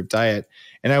Bulletproof Diet.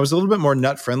 And I was a little bit more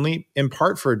nut friendly, in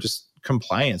part for just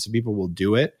compliance. People will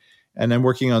do it. And I'm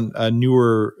working on a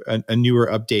newer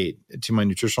update to my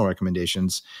nutritional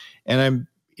recommendations. And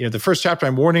the first chapter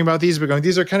I'm warning about these, but going,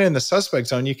 these are kind of in the suspect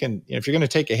zone. You can, if you're going to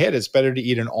take a hit, it's better to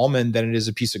eat an almond than it is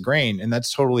a piece of grain. And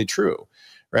that's totally true.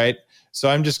 Right. So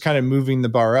I'm just kind of moving the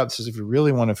bar up. So if you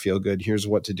really want to feel good, here's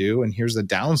what to do. And here's the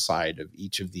downside of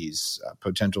each of these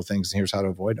potential things. And here's how to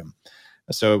avoid them.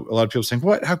 So a lot of people saying,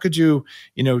 what, how could you,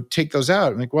 take those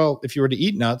out? I'm like, well, if you were to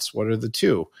eat nuts, what are the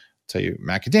 2? I'll tell you,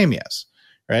 macadamias,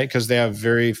 right? Because they have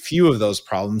very few of those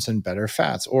problems and better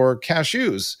fats, or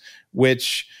cashews,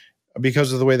 which,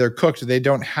 because of the way they're cooked, they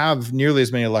don't have nearly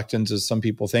as many lectins as some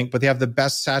people think, but they have the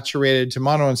best saturated to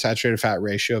monounsaturated fat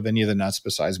ratio of any of the nuts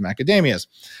besides macadamias.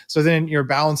 So then you're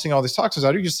balancing all these toxins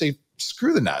out. You just say,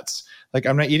 screw the nuts. Like,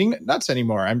 I'm not eating nuts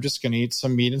anymore. I'm just going to eat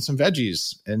some meat and some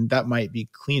veggies. And that might be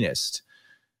cleanest.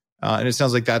 And it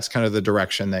sounds like that's kind of the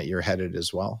direction that you're headed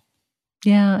as well.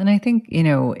 Yeah. And I think,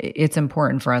 it's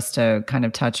important for us to kind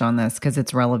of touch on this because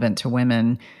it's relevant to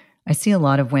women. I see a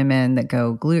lot of women that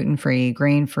go gluten-free,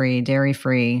 grain-free,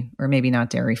 dairy-free, or maybe not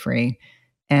dairy-free.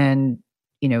 And,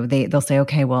 they'll say,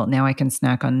 okay, well, now I can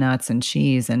snack on nuts and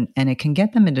cheese. And it can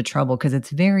get them into trouble because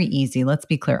it's very easy. Let's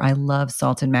be clear. I love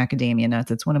salted macadamia nuts.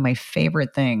 It's one of my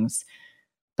favorite things.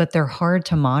 but they're hard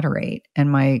to moderate.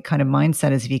 And my kind of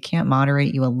mindset is if you can't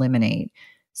moderate, you eliminate.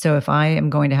 So if I am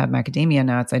going to have macadamia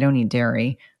nuts, I don't eat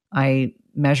dairy. I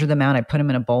measure them out, I put them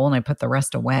in a bowl, and I put the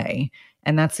rest away.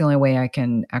 And that's the only way I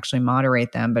can actually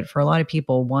moderate them. But for a lot of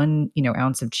people, 1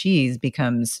 ounce of cheese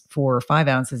becomes 4 or 5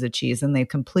 ounces of cheese, and they've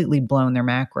completely blown their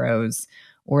macros,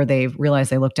 or they've realized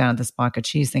they look down at this block of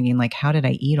cheese thinking like, how did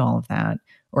I eat all of that?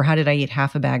 Or how did I eat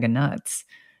half a bag of nuts?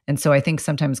 And so I think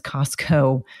sometimes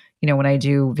Costco, when I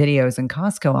do videos in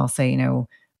Costco, I'll say,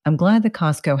 I'm glad that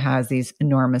Costco has these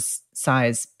enormous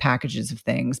size packages of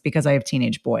things because I have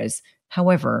teenage boys.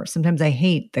 However, sometimes I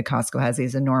hate that Costco has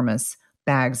these enormous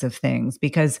bags of things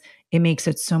because it makes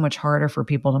it so much harder for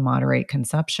people to moderate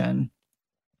consumption.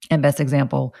 And best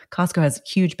example, Costco has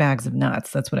huge bags of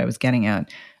nuts. That's what I was getting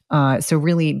at. So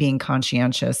really being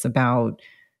conscientious about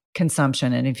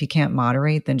consumption. And if you can't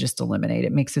moderate, then just eliminate.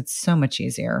 It makes it so much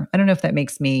easier. I don't know if that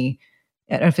makes me,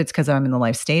 I don't know if it's because I'm in the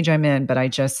life stage I'm in, but I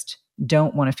just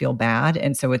don't want to feel bad.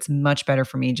 And so it's much better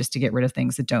for me just to get rid of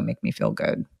things that don't make me feel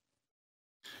good.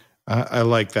 I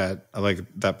like that. I like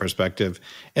that perspective.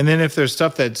 And then if there's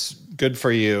stuff that's good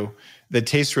for you that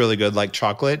tastes really good, like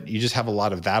chocolate, you just have a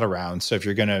lot of that around. So if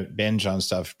you're going to binge on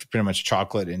stuff, pretty much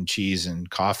chocolate and cheese and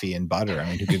coffee and butter, I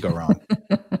mean, who could go wrong?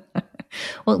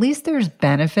 Well, at least there's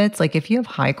benefits. Like if you have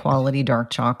high quality dark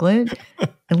chocolate,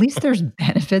 at least there's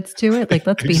benefits to it. Like,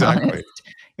 let's be honest.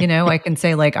 I can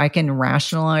say like, I can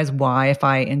rationalize why if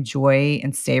I enjoy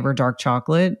and savor dark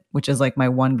chocolate, which is like my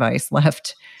one vice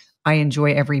left, I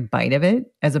enjoy every bite of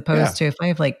it, as opposed to if I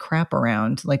have like crap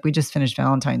around. Like we just finished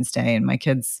Valentine's Day and my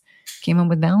kids came home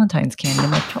with Valentine's candy.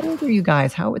 I'm like, how old are you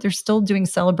guys? They're still doing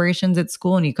celebrations at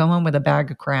school and you come home with a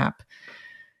bag of crap.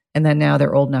 And then now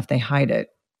they're old enough, they hide it.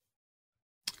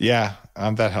 Yeah,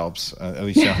 that helps. At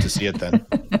least you don't have to see it then.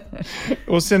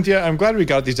 Well, Cynthia, I'm glad we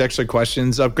got these extra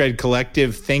questions. Upgrade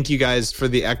Collective, thank you guys for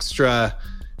the extra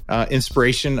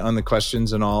inspiration on the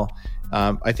questions and all.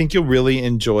 I think you'll really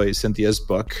enjoy Cynthia's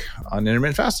book on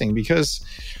intermittent fasting because,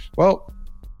 well,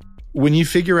 when you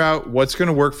figure out what's going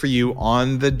to work for you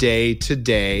on the day to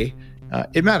day,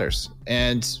 it matters.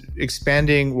 And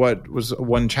expanding what was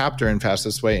one chapter in Fast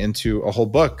This Way into a whole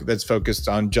book that's focused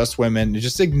on just women,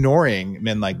 just ignoring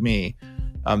men like me,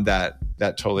 that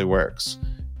totally works.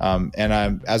 And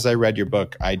as I read your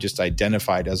book, I just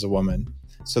identified as a woman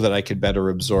so that I could better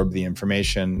absorb the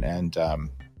information. And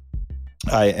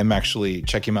I am actually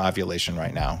checking my ovulation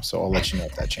right now. So I'll let you know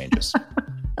if that changes.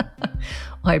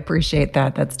 Well, I appreciate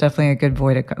that. That's definitely a good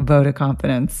vote of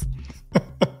confidence.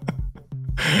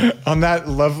 On that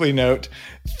lovely note,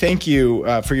 thank you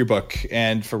for your book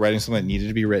and for writing something that needed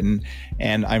to be written.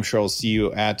 And I'm sure I'll see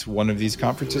you at one of these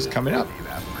conferences coming up.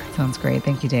 Sounds great.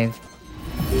 Thank you, Dave.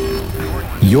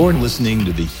 You're listening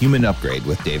to The Human Upgrade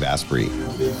with Dave Asprey.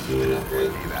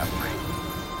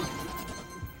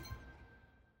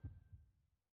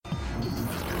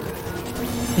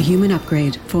 The Human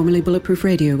Upgrade, formerly Bulletproof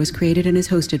Radio, was created and is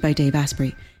hosted by Dave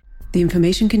Asprey. The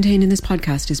information contained in this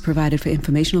podcast is provided for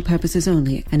informational purposes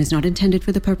only and is not intended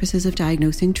for the purposes of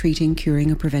diagnosing, treating,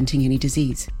 curing, or preventing any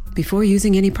disease. Before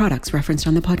using any products referenced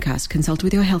on the podcast, consult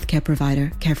with your healthcare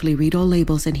provider, carefully read all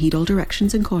labels, and heed all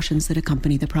directions and cautions that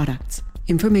accompany the products.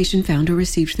 Information found or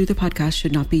received through the podcast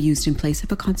should not be used in place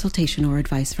of a consultation or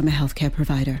advice from a healthcare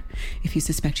provider. If you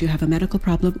suspect you have a medical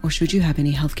problem or should you have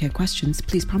any healthcare questions,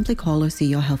 please promptly call or see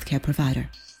your healthcare provider.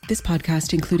 This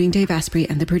podcast, including Dave Asprey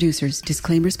and the producers,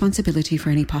 disclaim responsibility for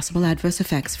any possible adverse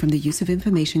effects from the use of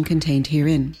information contained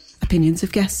herein. Opinions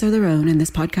of guests are their own, and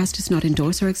this podcast does not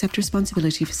endorse or accept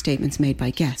responsibility for statements made by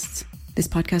guests. This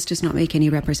podcast does not make any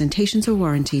representations or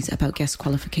warranties about guest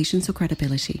qualifications or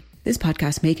credibility. This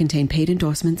podcast may contain paid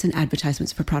endorsements and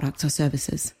advertisements for products or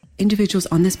services. Individuals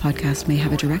on this podcast may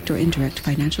have a direct or indirect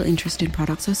financial interest in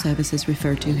products or services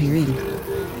referred to herein.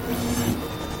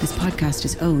 This podcast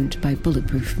is owned by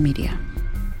Bulletproof Media.